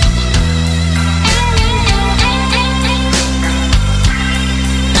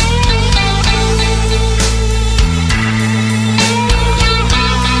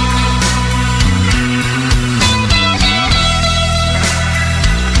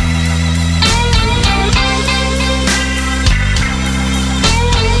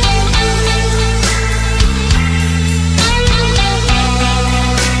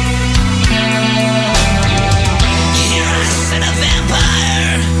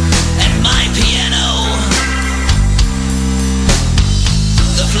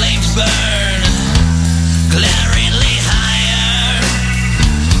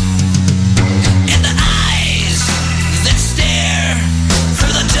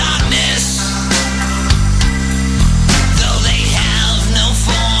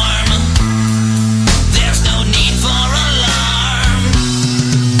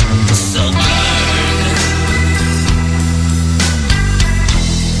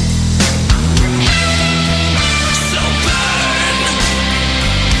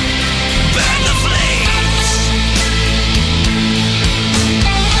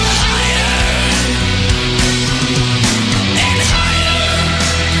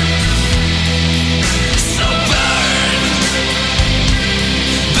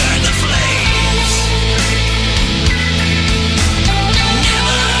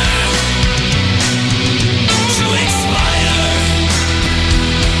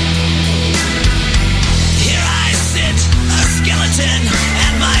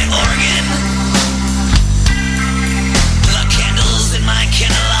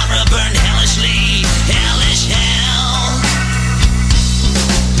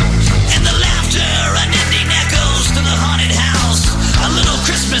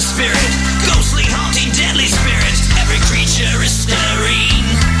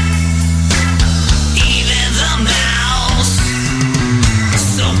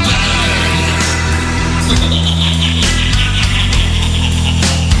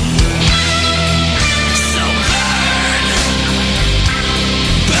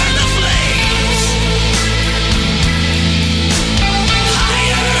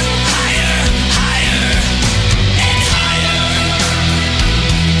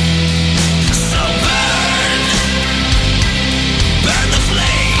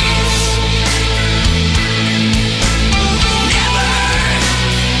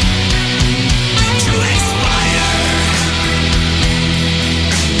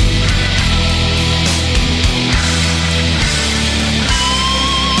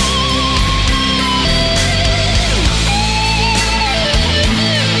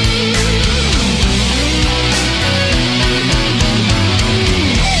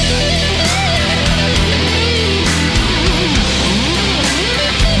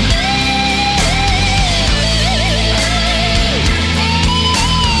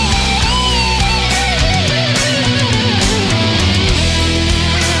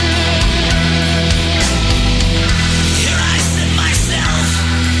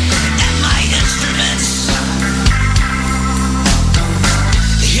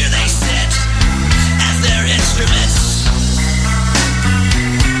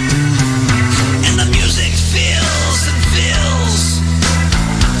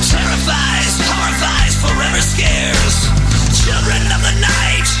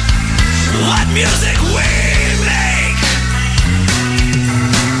 music we make.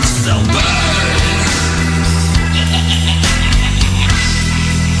 So burn.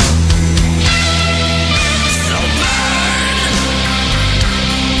 So burn.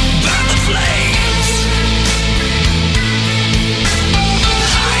 Burn the flames.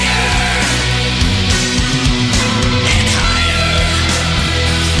 Higher and higher.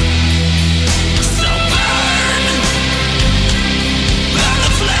 So burn. Burn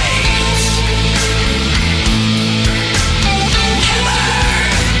the flames. Never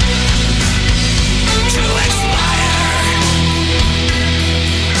to expire.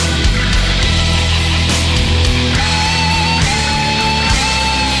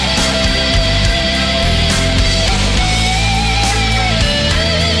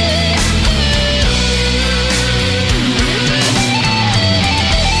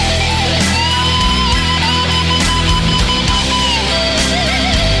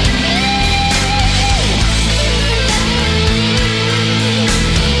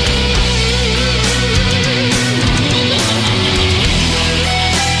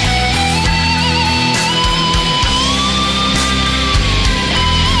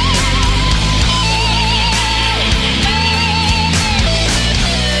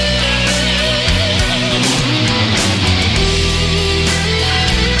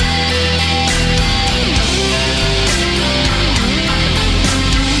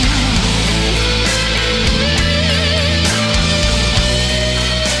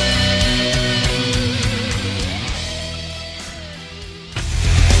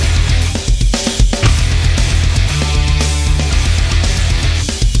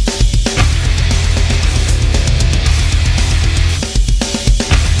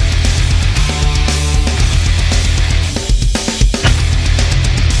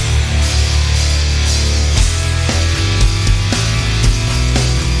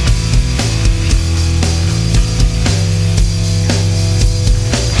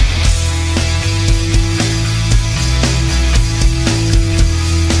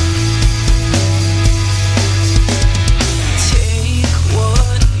 Take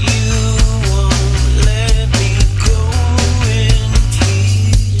what you want, let me go in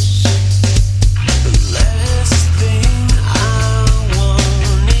peace. The last thing I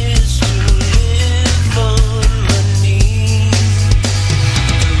want is to live on my knees.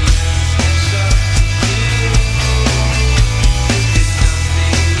 The rest is up to you. There's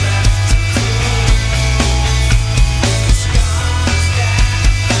nothing left to prove. The scars that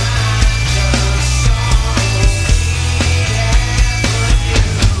bind us all we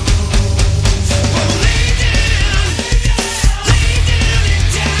won't lay down and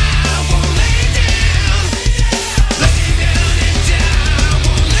die. Won't lay down and die.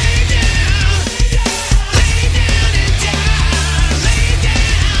 Won't lay down and die. Lay down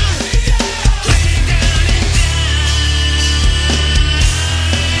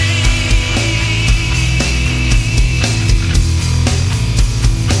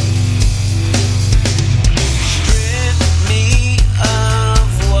Strip me of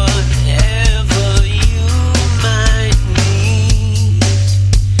whatever you might need.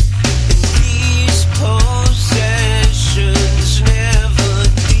 These possessions never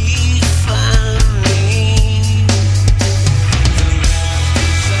define me. The rest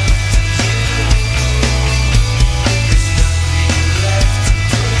is up to you. There's nothing left to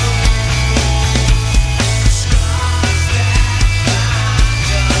prove. The scars that bind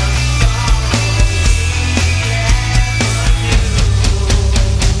us all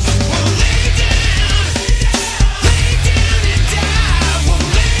won't lay down and die. Won't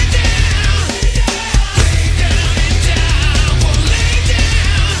lay down and die. Won't lay down and die. Lay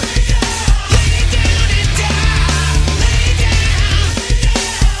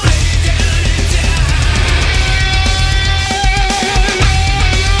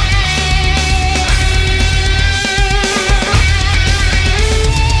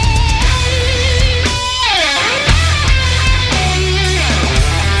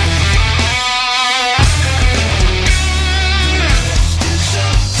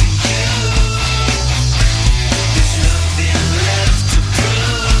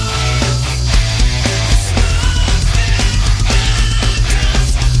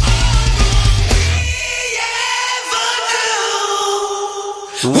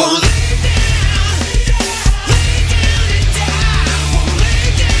Won't lay down, lay down and die. Won't lay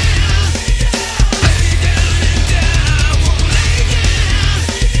down, lay down and die. Won't lay down,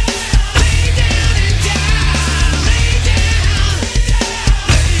 lay down and die. Lay down,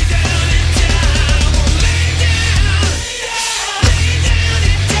 lay down and die. Won't lay down, lay down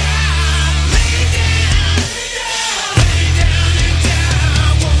and die. Lay down, lay down and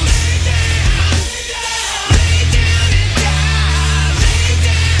die. Won't lay down.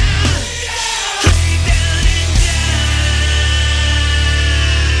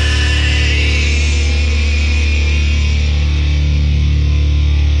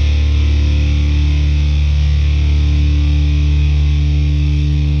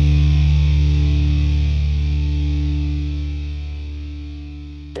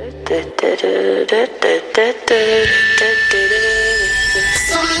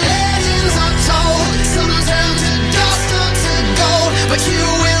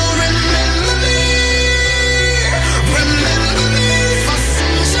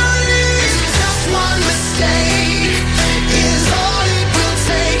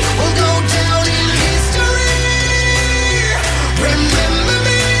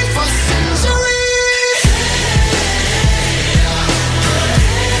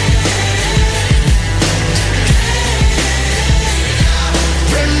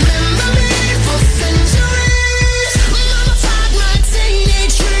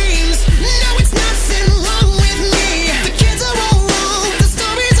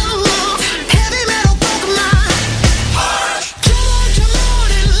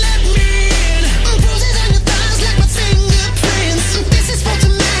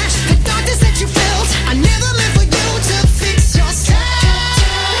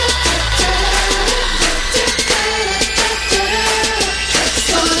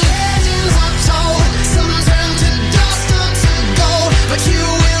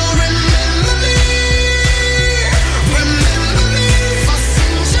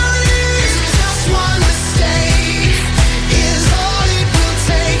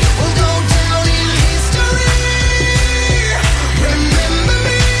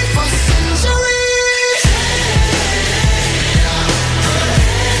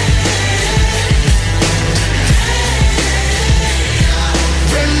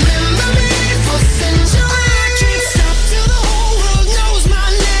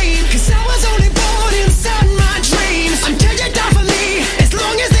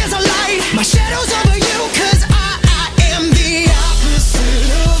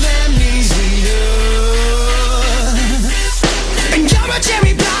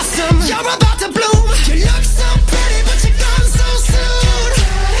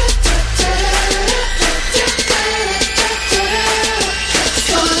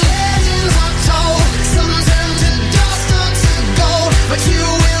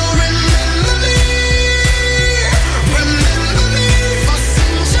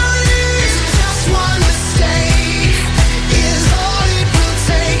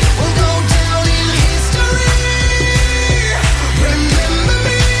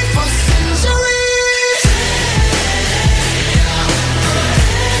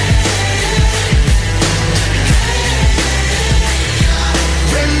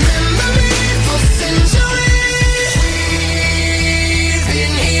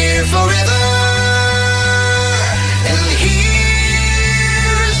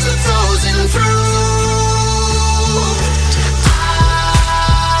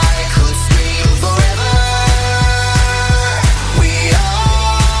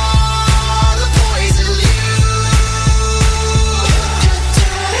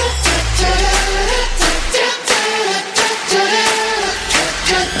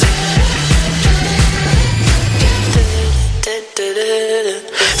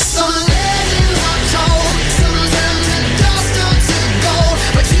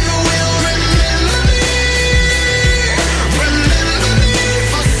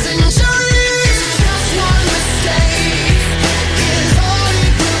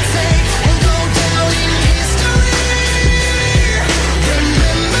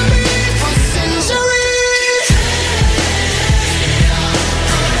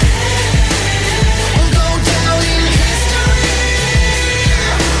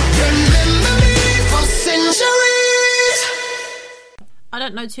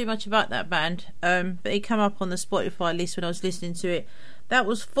 don't know too much about that band, but it came up on the Spotify list when I was listening to it. That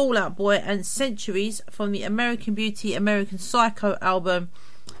was Fall Out Boy and Centuries from the American Beauty, American Psycho album,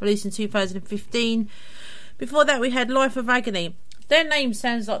 released in 2015. Before that, we had Life of Agony. Their name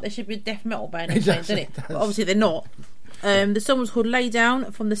sounds like they should be a death metal band, doesn't it? But obviously they're not. The song was called Lay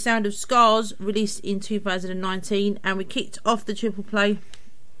Down from The Sound of Scars, released in 2019, and we kicked off the triple play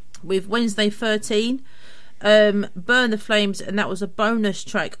with Wednesday 13, Burn the Flames, and that was a bonus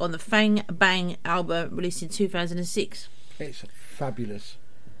track on the Fang Bang album, released in 2006. It's fabulous.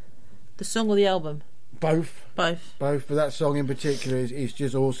 The song or the album? Both, but that song in particular is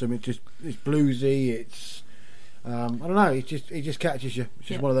just awesome. It's bluesy. It's I don't know. It just catches you. It's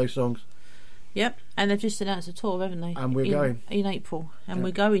just one of those songs. Yep, and they've just announced a tour, haven't they? And we're going in April, and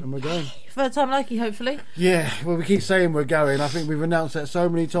we're going. Third time lucky, hopefully. Yeah, well, we keep saying we're going. I think we've announced that so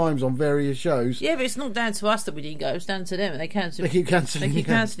many times on various shows. Yeah, but it's not down to us that we didn't go. It's down to them. They cancel. They keep cancelling.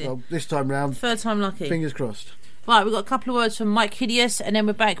 Well, this time round, third time lucky. Fingers crossed. Right, we've got a couple of words from Mike Hideous, and then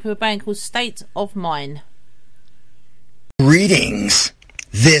we're back with a band called State of Mind. Greetings.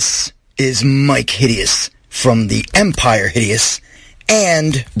 This is Mike Hideous from the Empire Hideous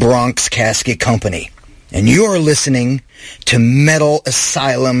and Bronx Casket Company, and you're listening to Metal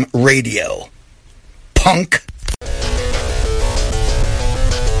Asylum Radio. Punk.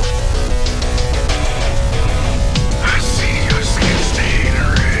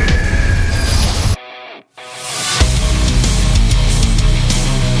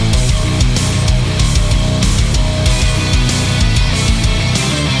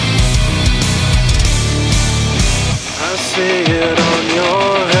 See it on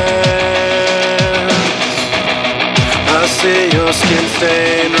your hands. I see your skin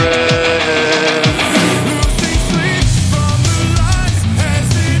stained red. Losing sleep from the lights as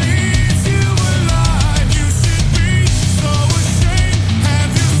it eats you alive. You should be so ashamed.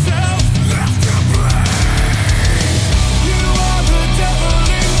 Have yourself left to blame. You are the devil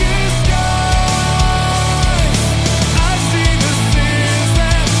in disguise. I see the sins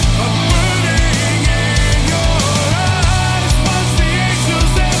that are burning in your eyes. Watch the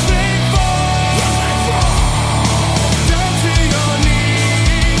angels as they fall down to your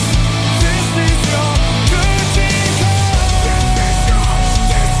knees. This is your curtain call. This is your curtain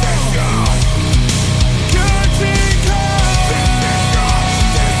call. This is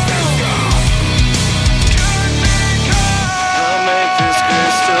your curtain call. I'll make this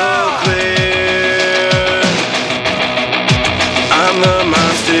crystal clear. I'm the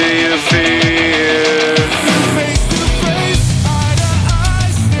monster you fear. Face to face, eye to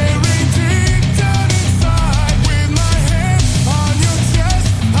eye, staring deep down inside. With my hand on your chest,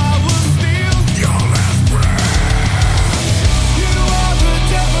 I will steal your last breath. You are the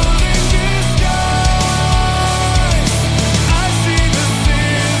devil in disguise. I see the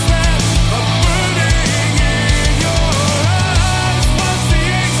sins that are burning in your eyes. Watch the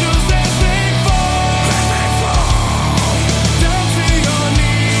angels as they fall down to your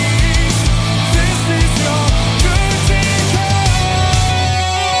knees. This is your curtain call.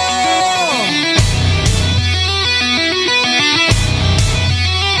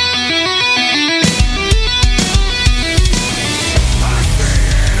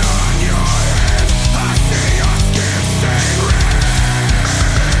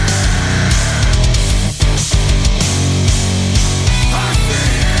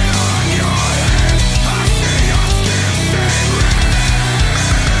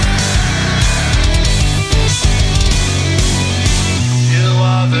 You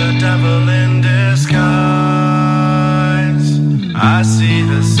are the devil in disguise. I see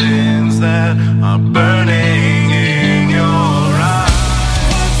the sins that are burning in your eyes.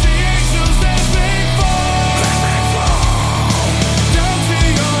 Watch the angels as they fall down to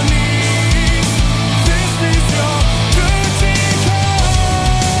your knees. This is your curtain call.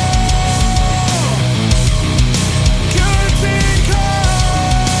 Curtain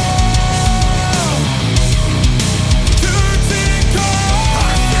call. Curtain call.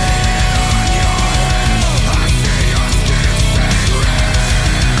 I see your skin stained red.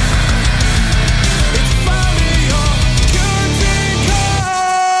 It's fine.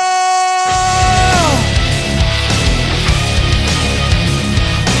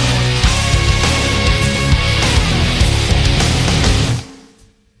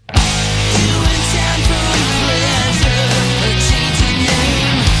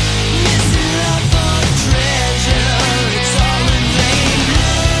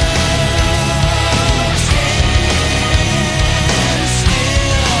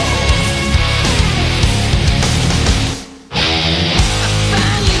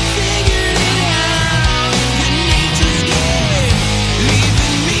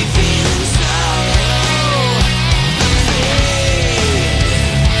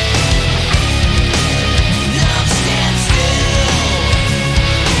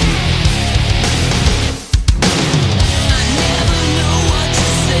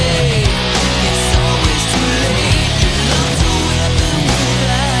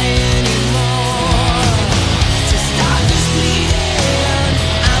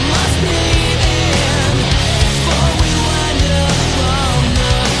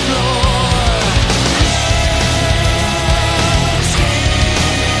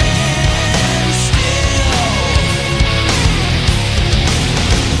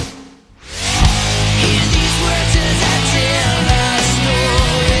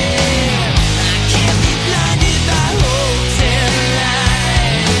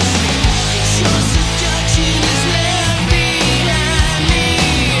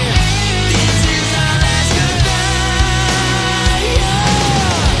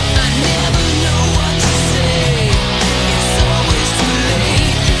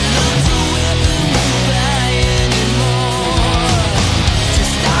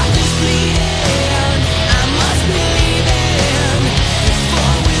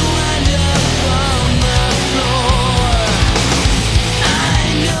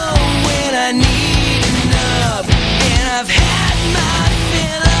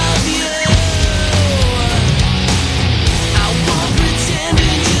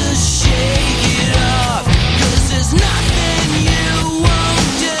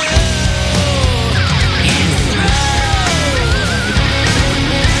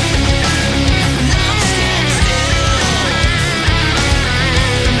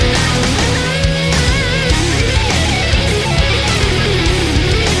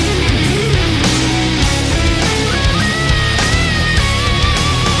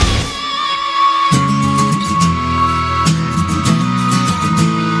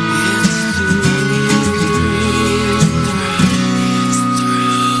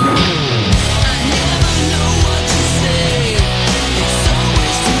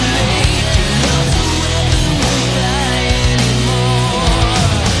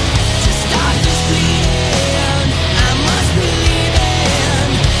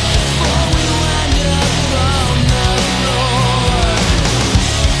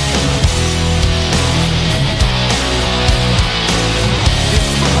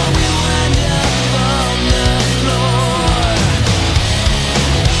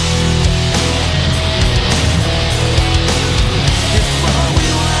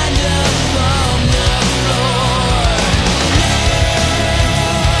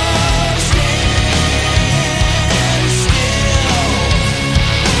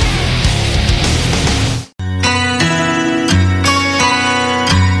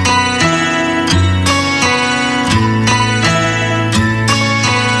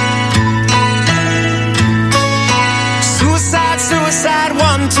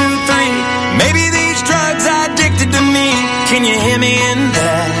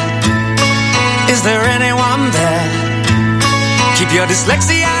 your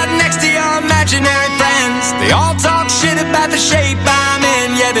dyslexia next to your imaginary friends. They all talk shit about the shape I'm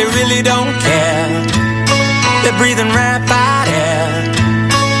in, yeah, they really don't care. They're breathing rarefied air.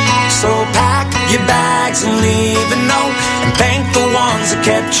 So pack your bags and leave a note, and thank the ones that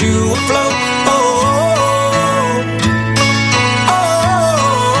kept you afloat. Oh,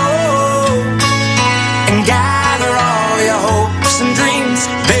 oh, oh, and gather all your hopes and dreams.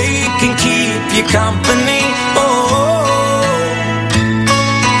 They can keep you company. Oh,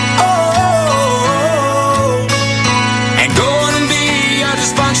 oh, oh, and go on and be your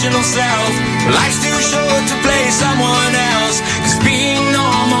dysfunctional self. Life's too short to play someone else, 'cause being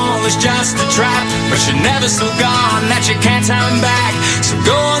normal is just a trap, but you're never so gone that you can't turn back. So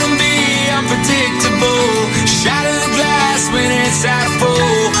go on and be unpredictable. Shatter the glass when it's half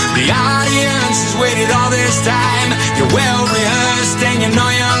full. The audience has waited all this time. You're well rehearsed and you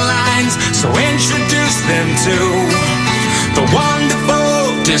know your lines, so introduce them to the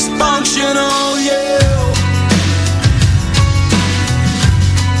wonderful dysfunctional you.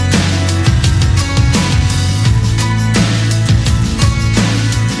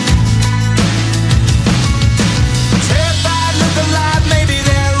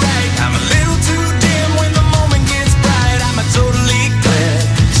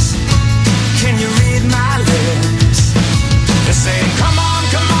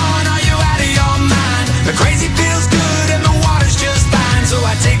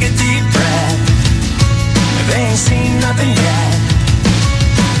 Seen nothing yet.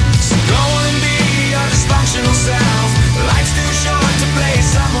 So go and be your dysfunctional self. Life's too short to play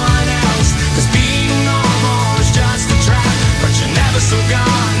someone else, 'cause being normal is just a trap, but you're never so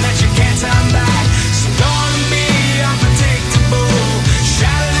gone that you can't turn back. So go and be unpredictable.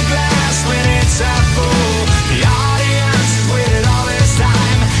 Shatter the glass when it's half full. The audience has waited all this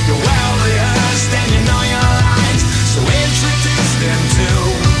time. You're well rehearsed and you know your lines, so introduce them to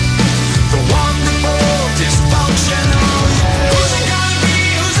the wonderful dysfunctional. Who's it gonna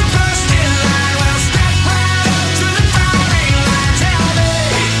be? Who's the first in line? Well, step right up to the firing line. Tell me,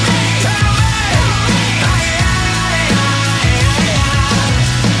 tell me.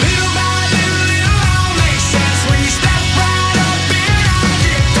 Little by little, it all makes sense when you step right up behind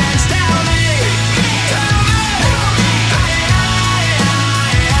your fence. Tell me, tell me.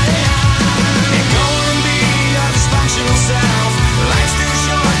 And go and be your dysfunctional self. Life's too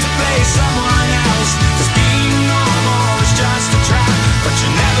short to play someone else, 'cause being normal is just a trap, but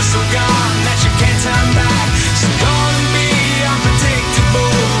you're never so gone that you can't turn back. So go and be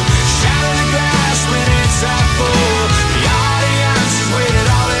unpredictable. Shatter the glass when it's half full. The audience has waited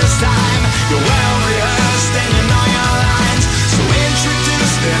all this time. You're well rehearsed and you know your lines, so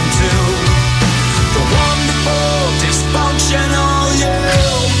introduce them to the wonderful dysfunctional you.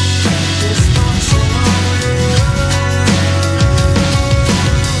 Dysfunctional you.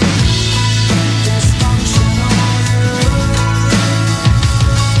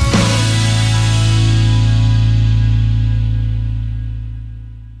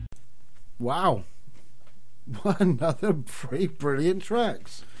 Wow. Another three brilliant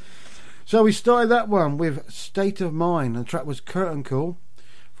tracks. So we started that one with State of Mind. The track was Curtain Call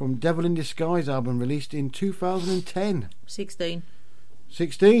from Devil in Disguise album released in 2010. 16.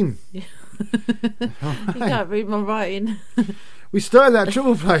 16. You can't read my writing. We started that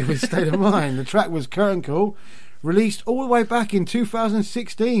triple play with State of Mind. The track was Curtain Call, released all the way back in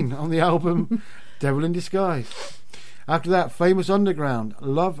 2016 on the album Devil in Disguise. After that, Famous Underground,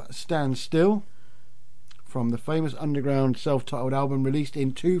 Love Stands Still, from the Famous Underground self-titled album released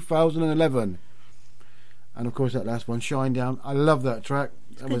in 2011. And of course that last one, Shine Down. I love that track.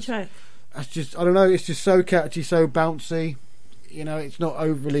 Good track. That's just, I don't know, it's just so catchy, so bouncy. You know, it's not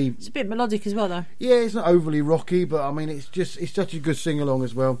overly... It's a bit melodic as well, though. Yeah, it's not overly rocky, but I mean, it's such a good sing-along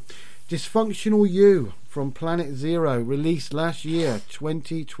as well. Dysfunctional You from Planet Zero, released last year,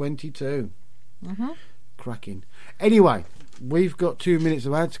 2022. Cracking. Anyway, we've got 2 minutes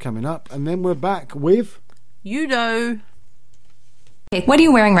of ads coming up, and then we're back with... You know. Okay, what are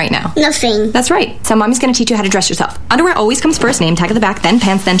you wearing right now? Nothing. That's right. So mommy's going to teach you how to dress yourself. Underwear always comes first, name tag at the back, then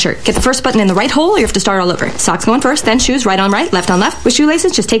pants, then shirt. Get the first button in the right hole or you have to start all over. Socks going first, then shoes, right on right, left on left. With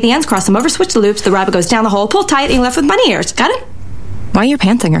shoelaces, just take the ends, cross them over, switch the loops, the rabbit goes down the hole, pull tight, and you're left with bunny ears. Got it? Why are your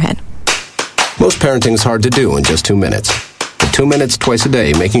pants on your head? Most parenting's hard to do in just 2 minutes. But 2 minutes twice a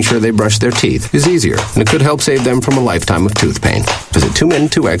day making sure they brush their teeth is easier, and it could help save them from a lifetime of tooth pain. Visit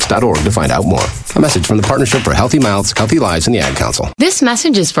 2min2x.org to find out more. A message from the Partnership for Healthy Mouths, Healthy Lives, and the Ad Council. This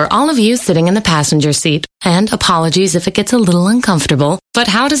message is for all of you sitting in the passenger seat. And apologies if it gets a little uncomfortable. But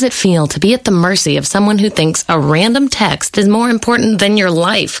how does it feel to be at the mercy of someone who thinks a random text is more important than your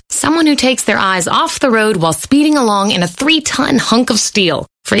life? Someone who takes their eyes off the road while speeding along in a 3-ton hunk of steel.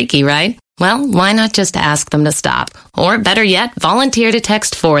 Freaky, right? Well, why not just ask them to stop? Or better yet, volunteer to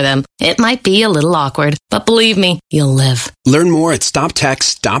text for them. It might be a little awkward, but believe me, you'll live. Learn more at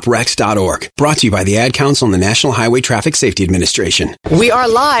StopTextStopWrecks.org. Brought to you by the Ad Council and the National Highway Traffic Safety Administration. We are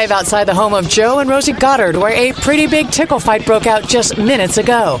live outside the home of Joe and Rosie Goddard, where a pretty big tickle fight broke out just minutes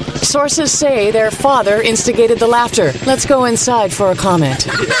ago. Sources say their father instigated the laughter. Let's go inside for a comment.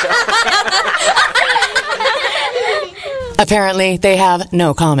 Apparently, they have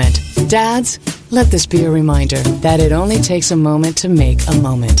no comment. Dads, let this be a reminder that it only takes a moment to make a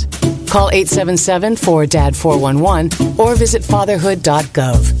moment. Call 877-4DAD-411 or visit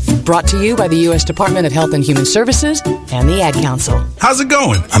fatherhood.gov. Brought to you by the U.S. Department of Health and Human Services and the Ad Council. How's it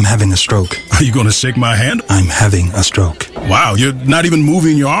going? I'm having a stroke. Are you going to shake my hand? I'm having a stroke. Wow, you're not even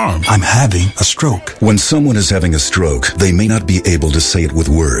moving your arm. I'm having a stroke. When someone is having a stroke, they may not be able to say it with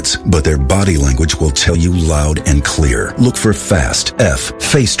words, but their body language will tell you loud and clear. Look for FAST. F,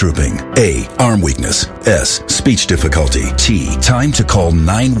 face drooping. A, arm weakness. S, speech difficulty. T, time to call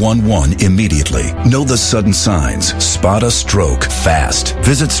 911 immediately. Know the sudden signs. Spot a stroke fast.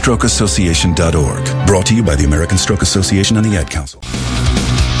 Visit strokeassociation.org. Brought to you by the American Stroke Association and the Ad Council.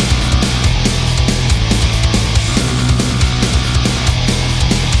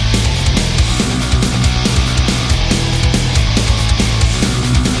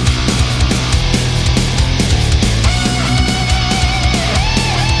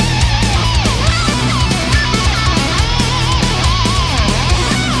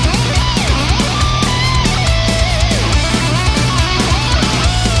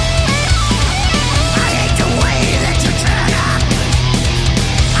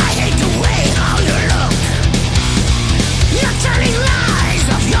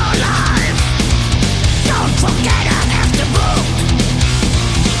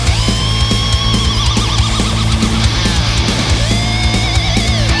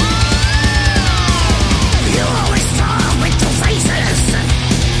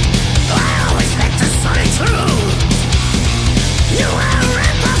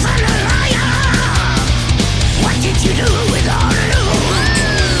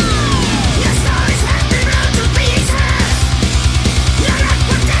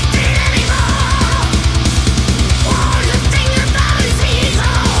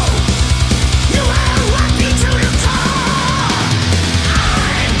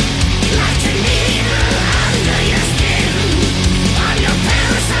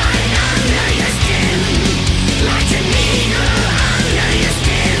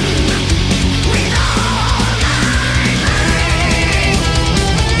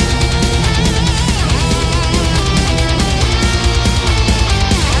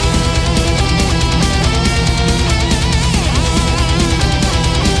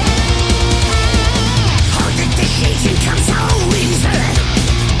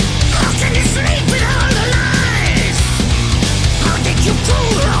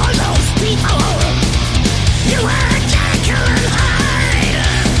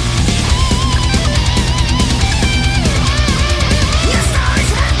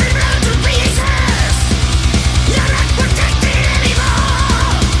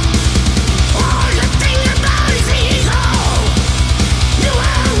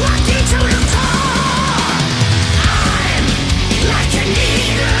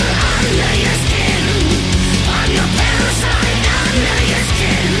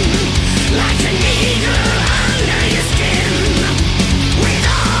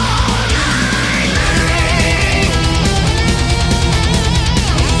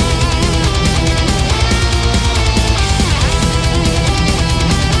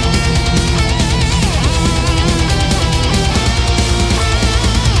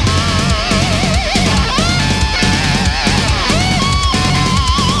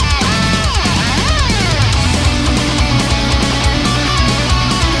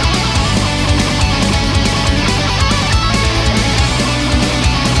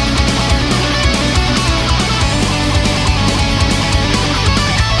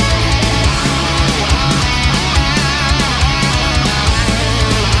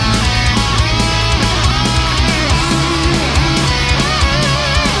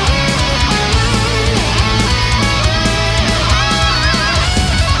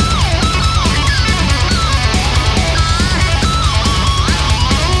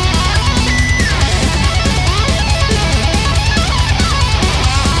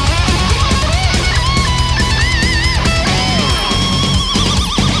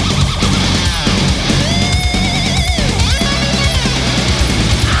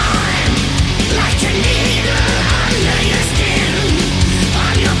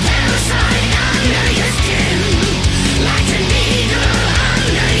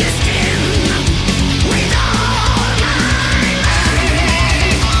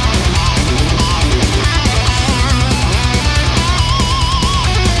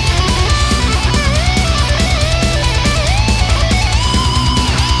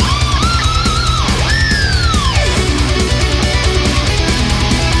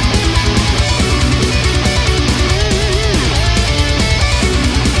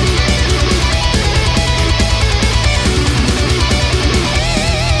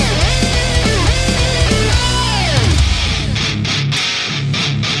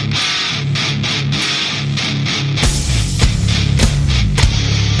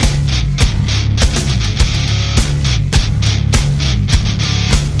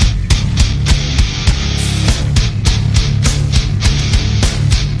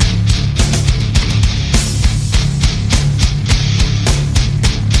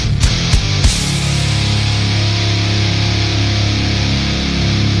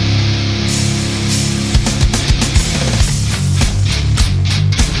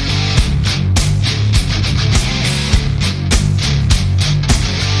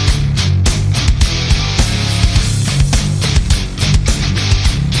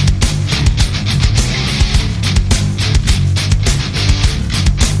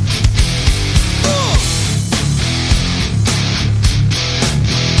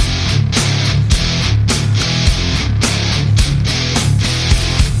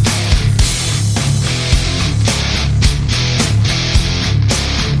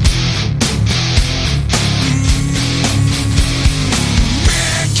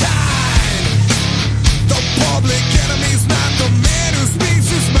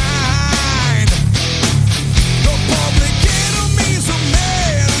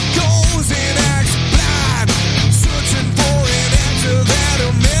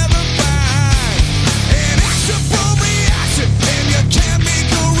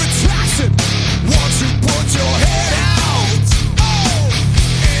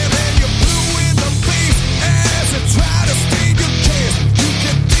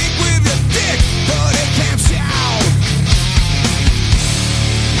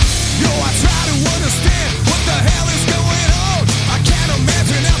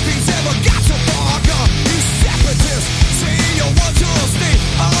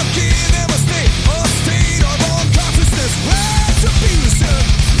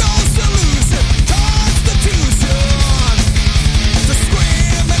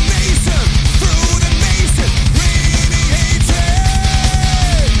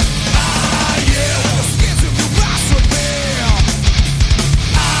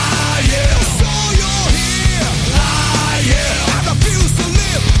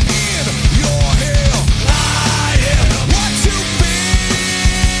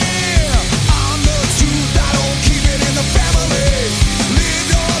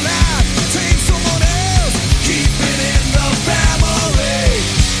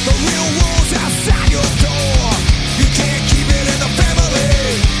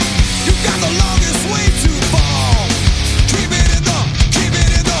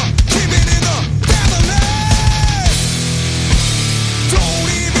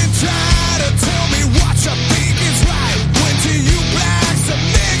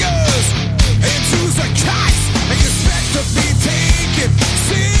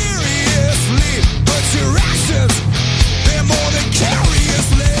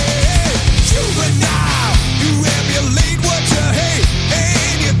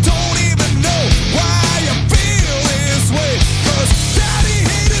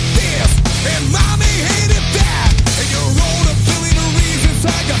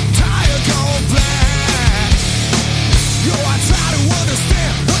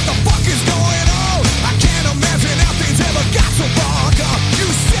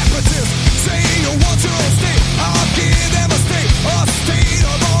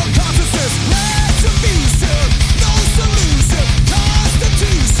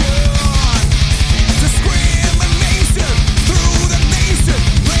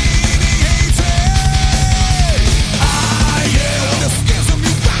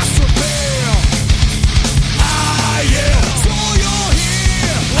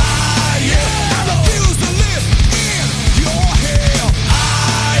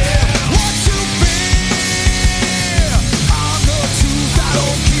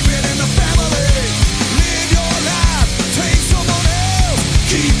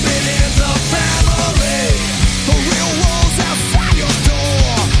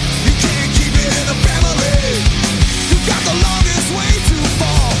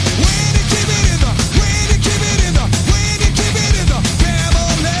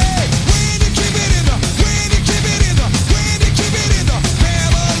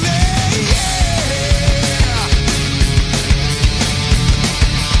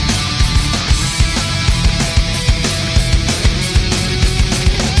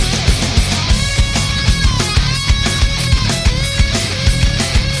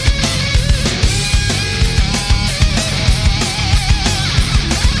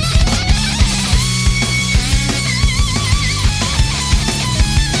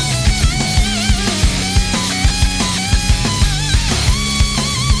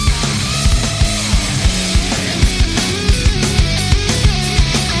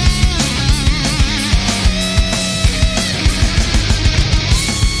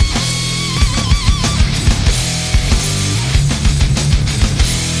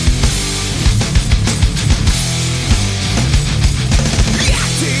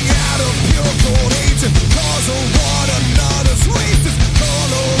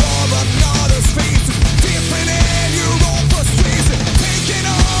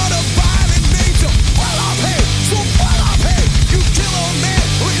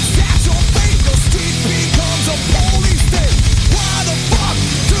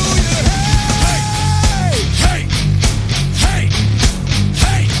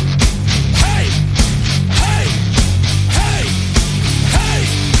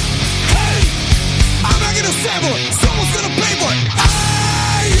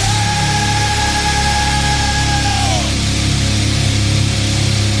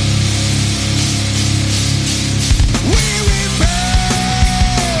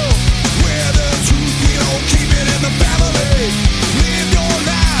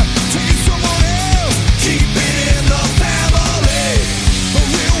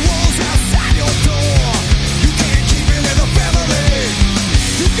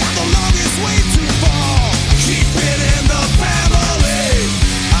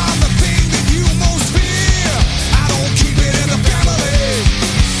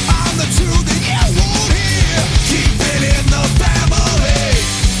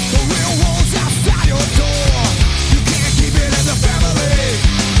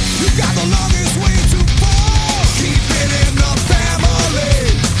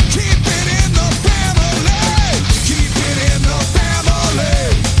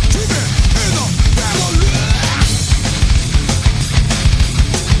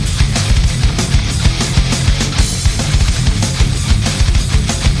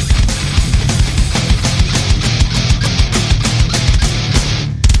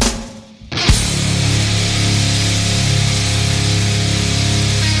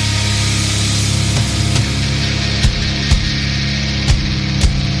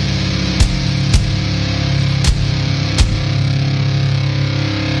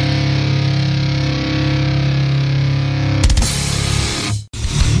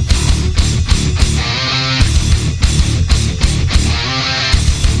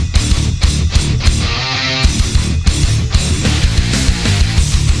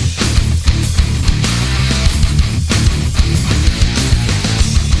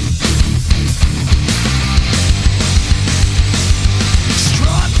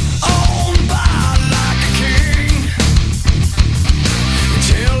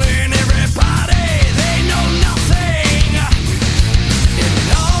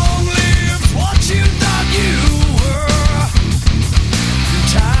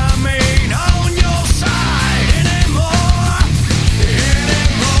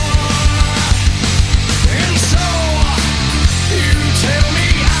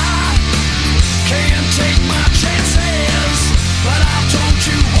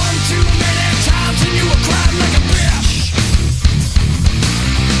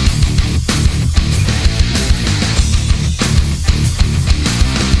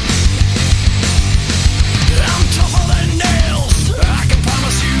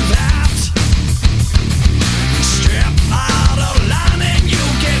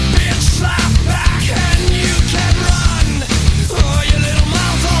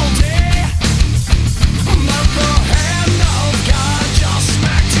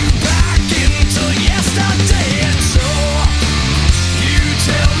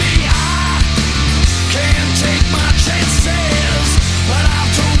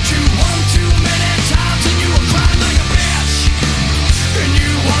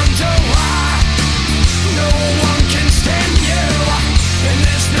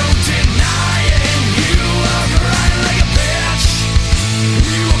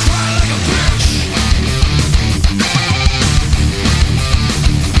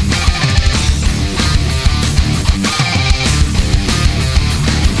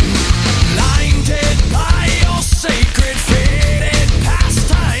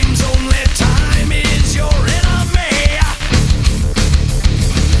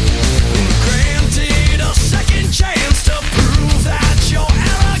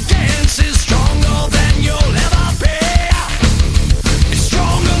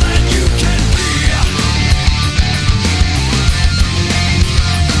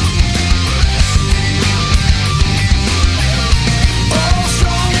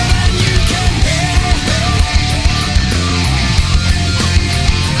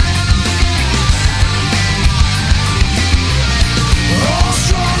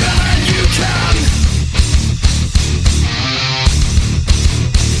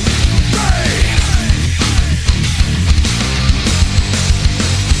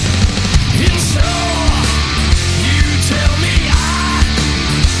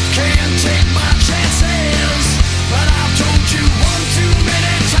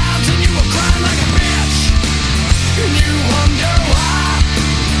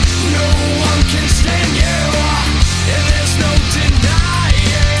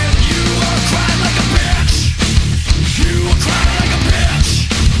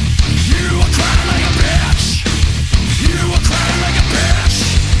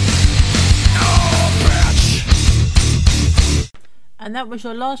 And that was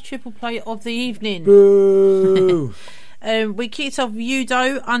your last triple play of the evening. Boo! We kicked off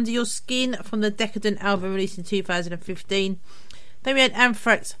Udo, Under Your Skin, from the Decadent album released in 2015. Then we had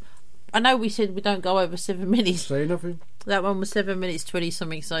Anthrax. I know we said we don't go over 7 minutes. Say nothing. That one was 7 minutes 20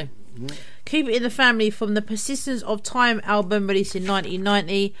 something. So Keep It in the Family from the Persistence of Time album released in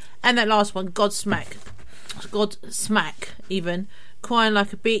 1990. And that last one, Godsmack even, Crying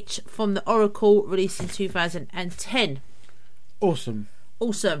Like a Bitch from the Oracle released in 2010. Awesome.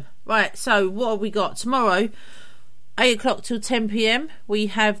 Right, so what have we got tomorrow? 8 o'clock till 10 p.m. we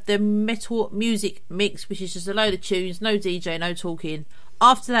have the Metal Music Mix, which is just a load of tunes, no DJ, no talking.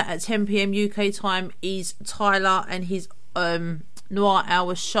 After that, at 10 p.m. UK time, is Tyler and his Noir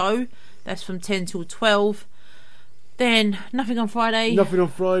Hour show. That's from 10 till 12. Then nothing on Friday.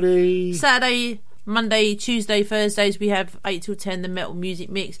 Saturday, Monday, Tuesday, Thursdays we have 8 till 10 the Metal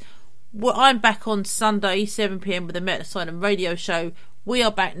Music Mix. Well, I'm back on Sunday 7 p.m. with the Metal Asylum radio show. We are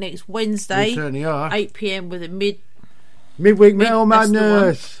back next Wednesday. We certainly are. 8 p.m. with a Midweek Metal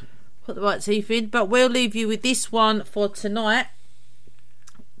Madness. Put the right teeth in. But we'll leave you with this one for tonight.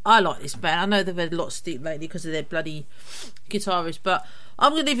 I like this band. I know they've had a lot of stick lately because of their bloody guitarist, but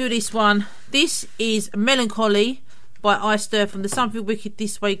I'm going to leave you with this one. This is Melancholy by Ice Stir from the Something Wicked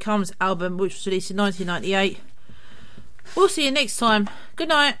This Way Comes album, which was released in 1998. We'll see you next time. Good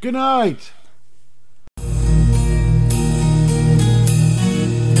night. Good night.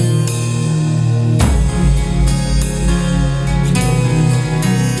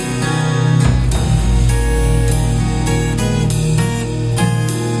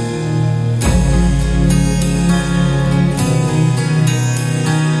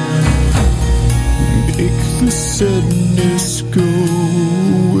 Sadness go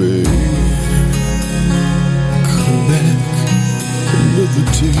away. Come back another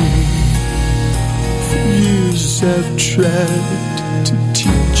day. For years I've tried to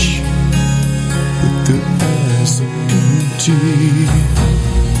teach, but their eyes are empty.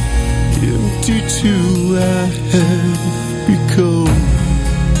 Empty too I have become.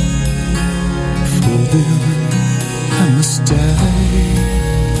 For them I must die.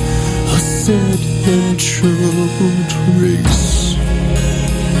 A sad and troubled race,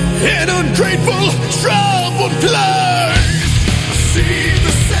 an ungrateful, troubled place. See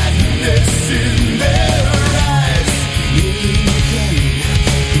the sadness in their eyes, in the pain,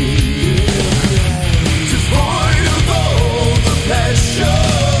 in their cries. Devoid of all the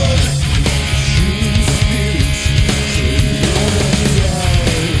passion, human spirits in their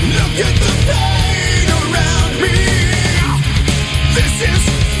eyes. Look at the pain around me. This is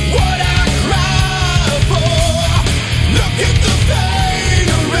what I cry for. Look at the pain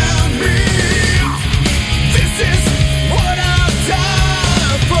around me. This is what I'll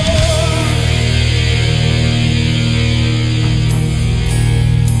die for.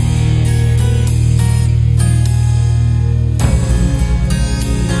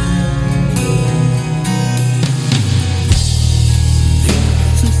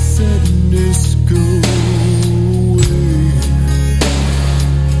 Let the sadness go away.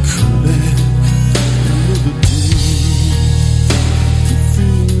 Come back another day. The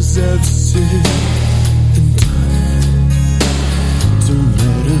things I've said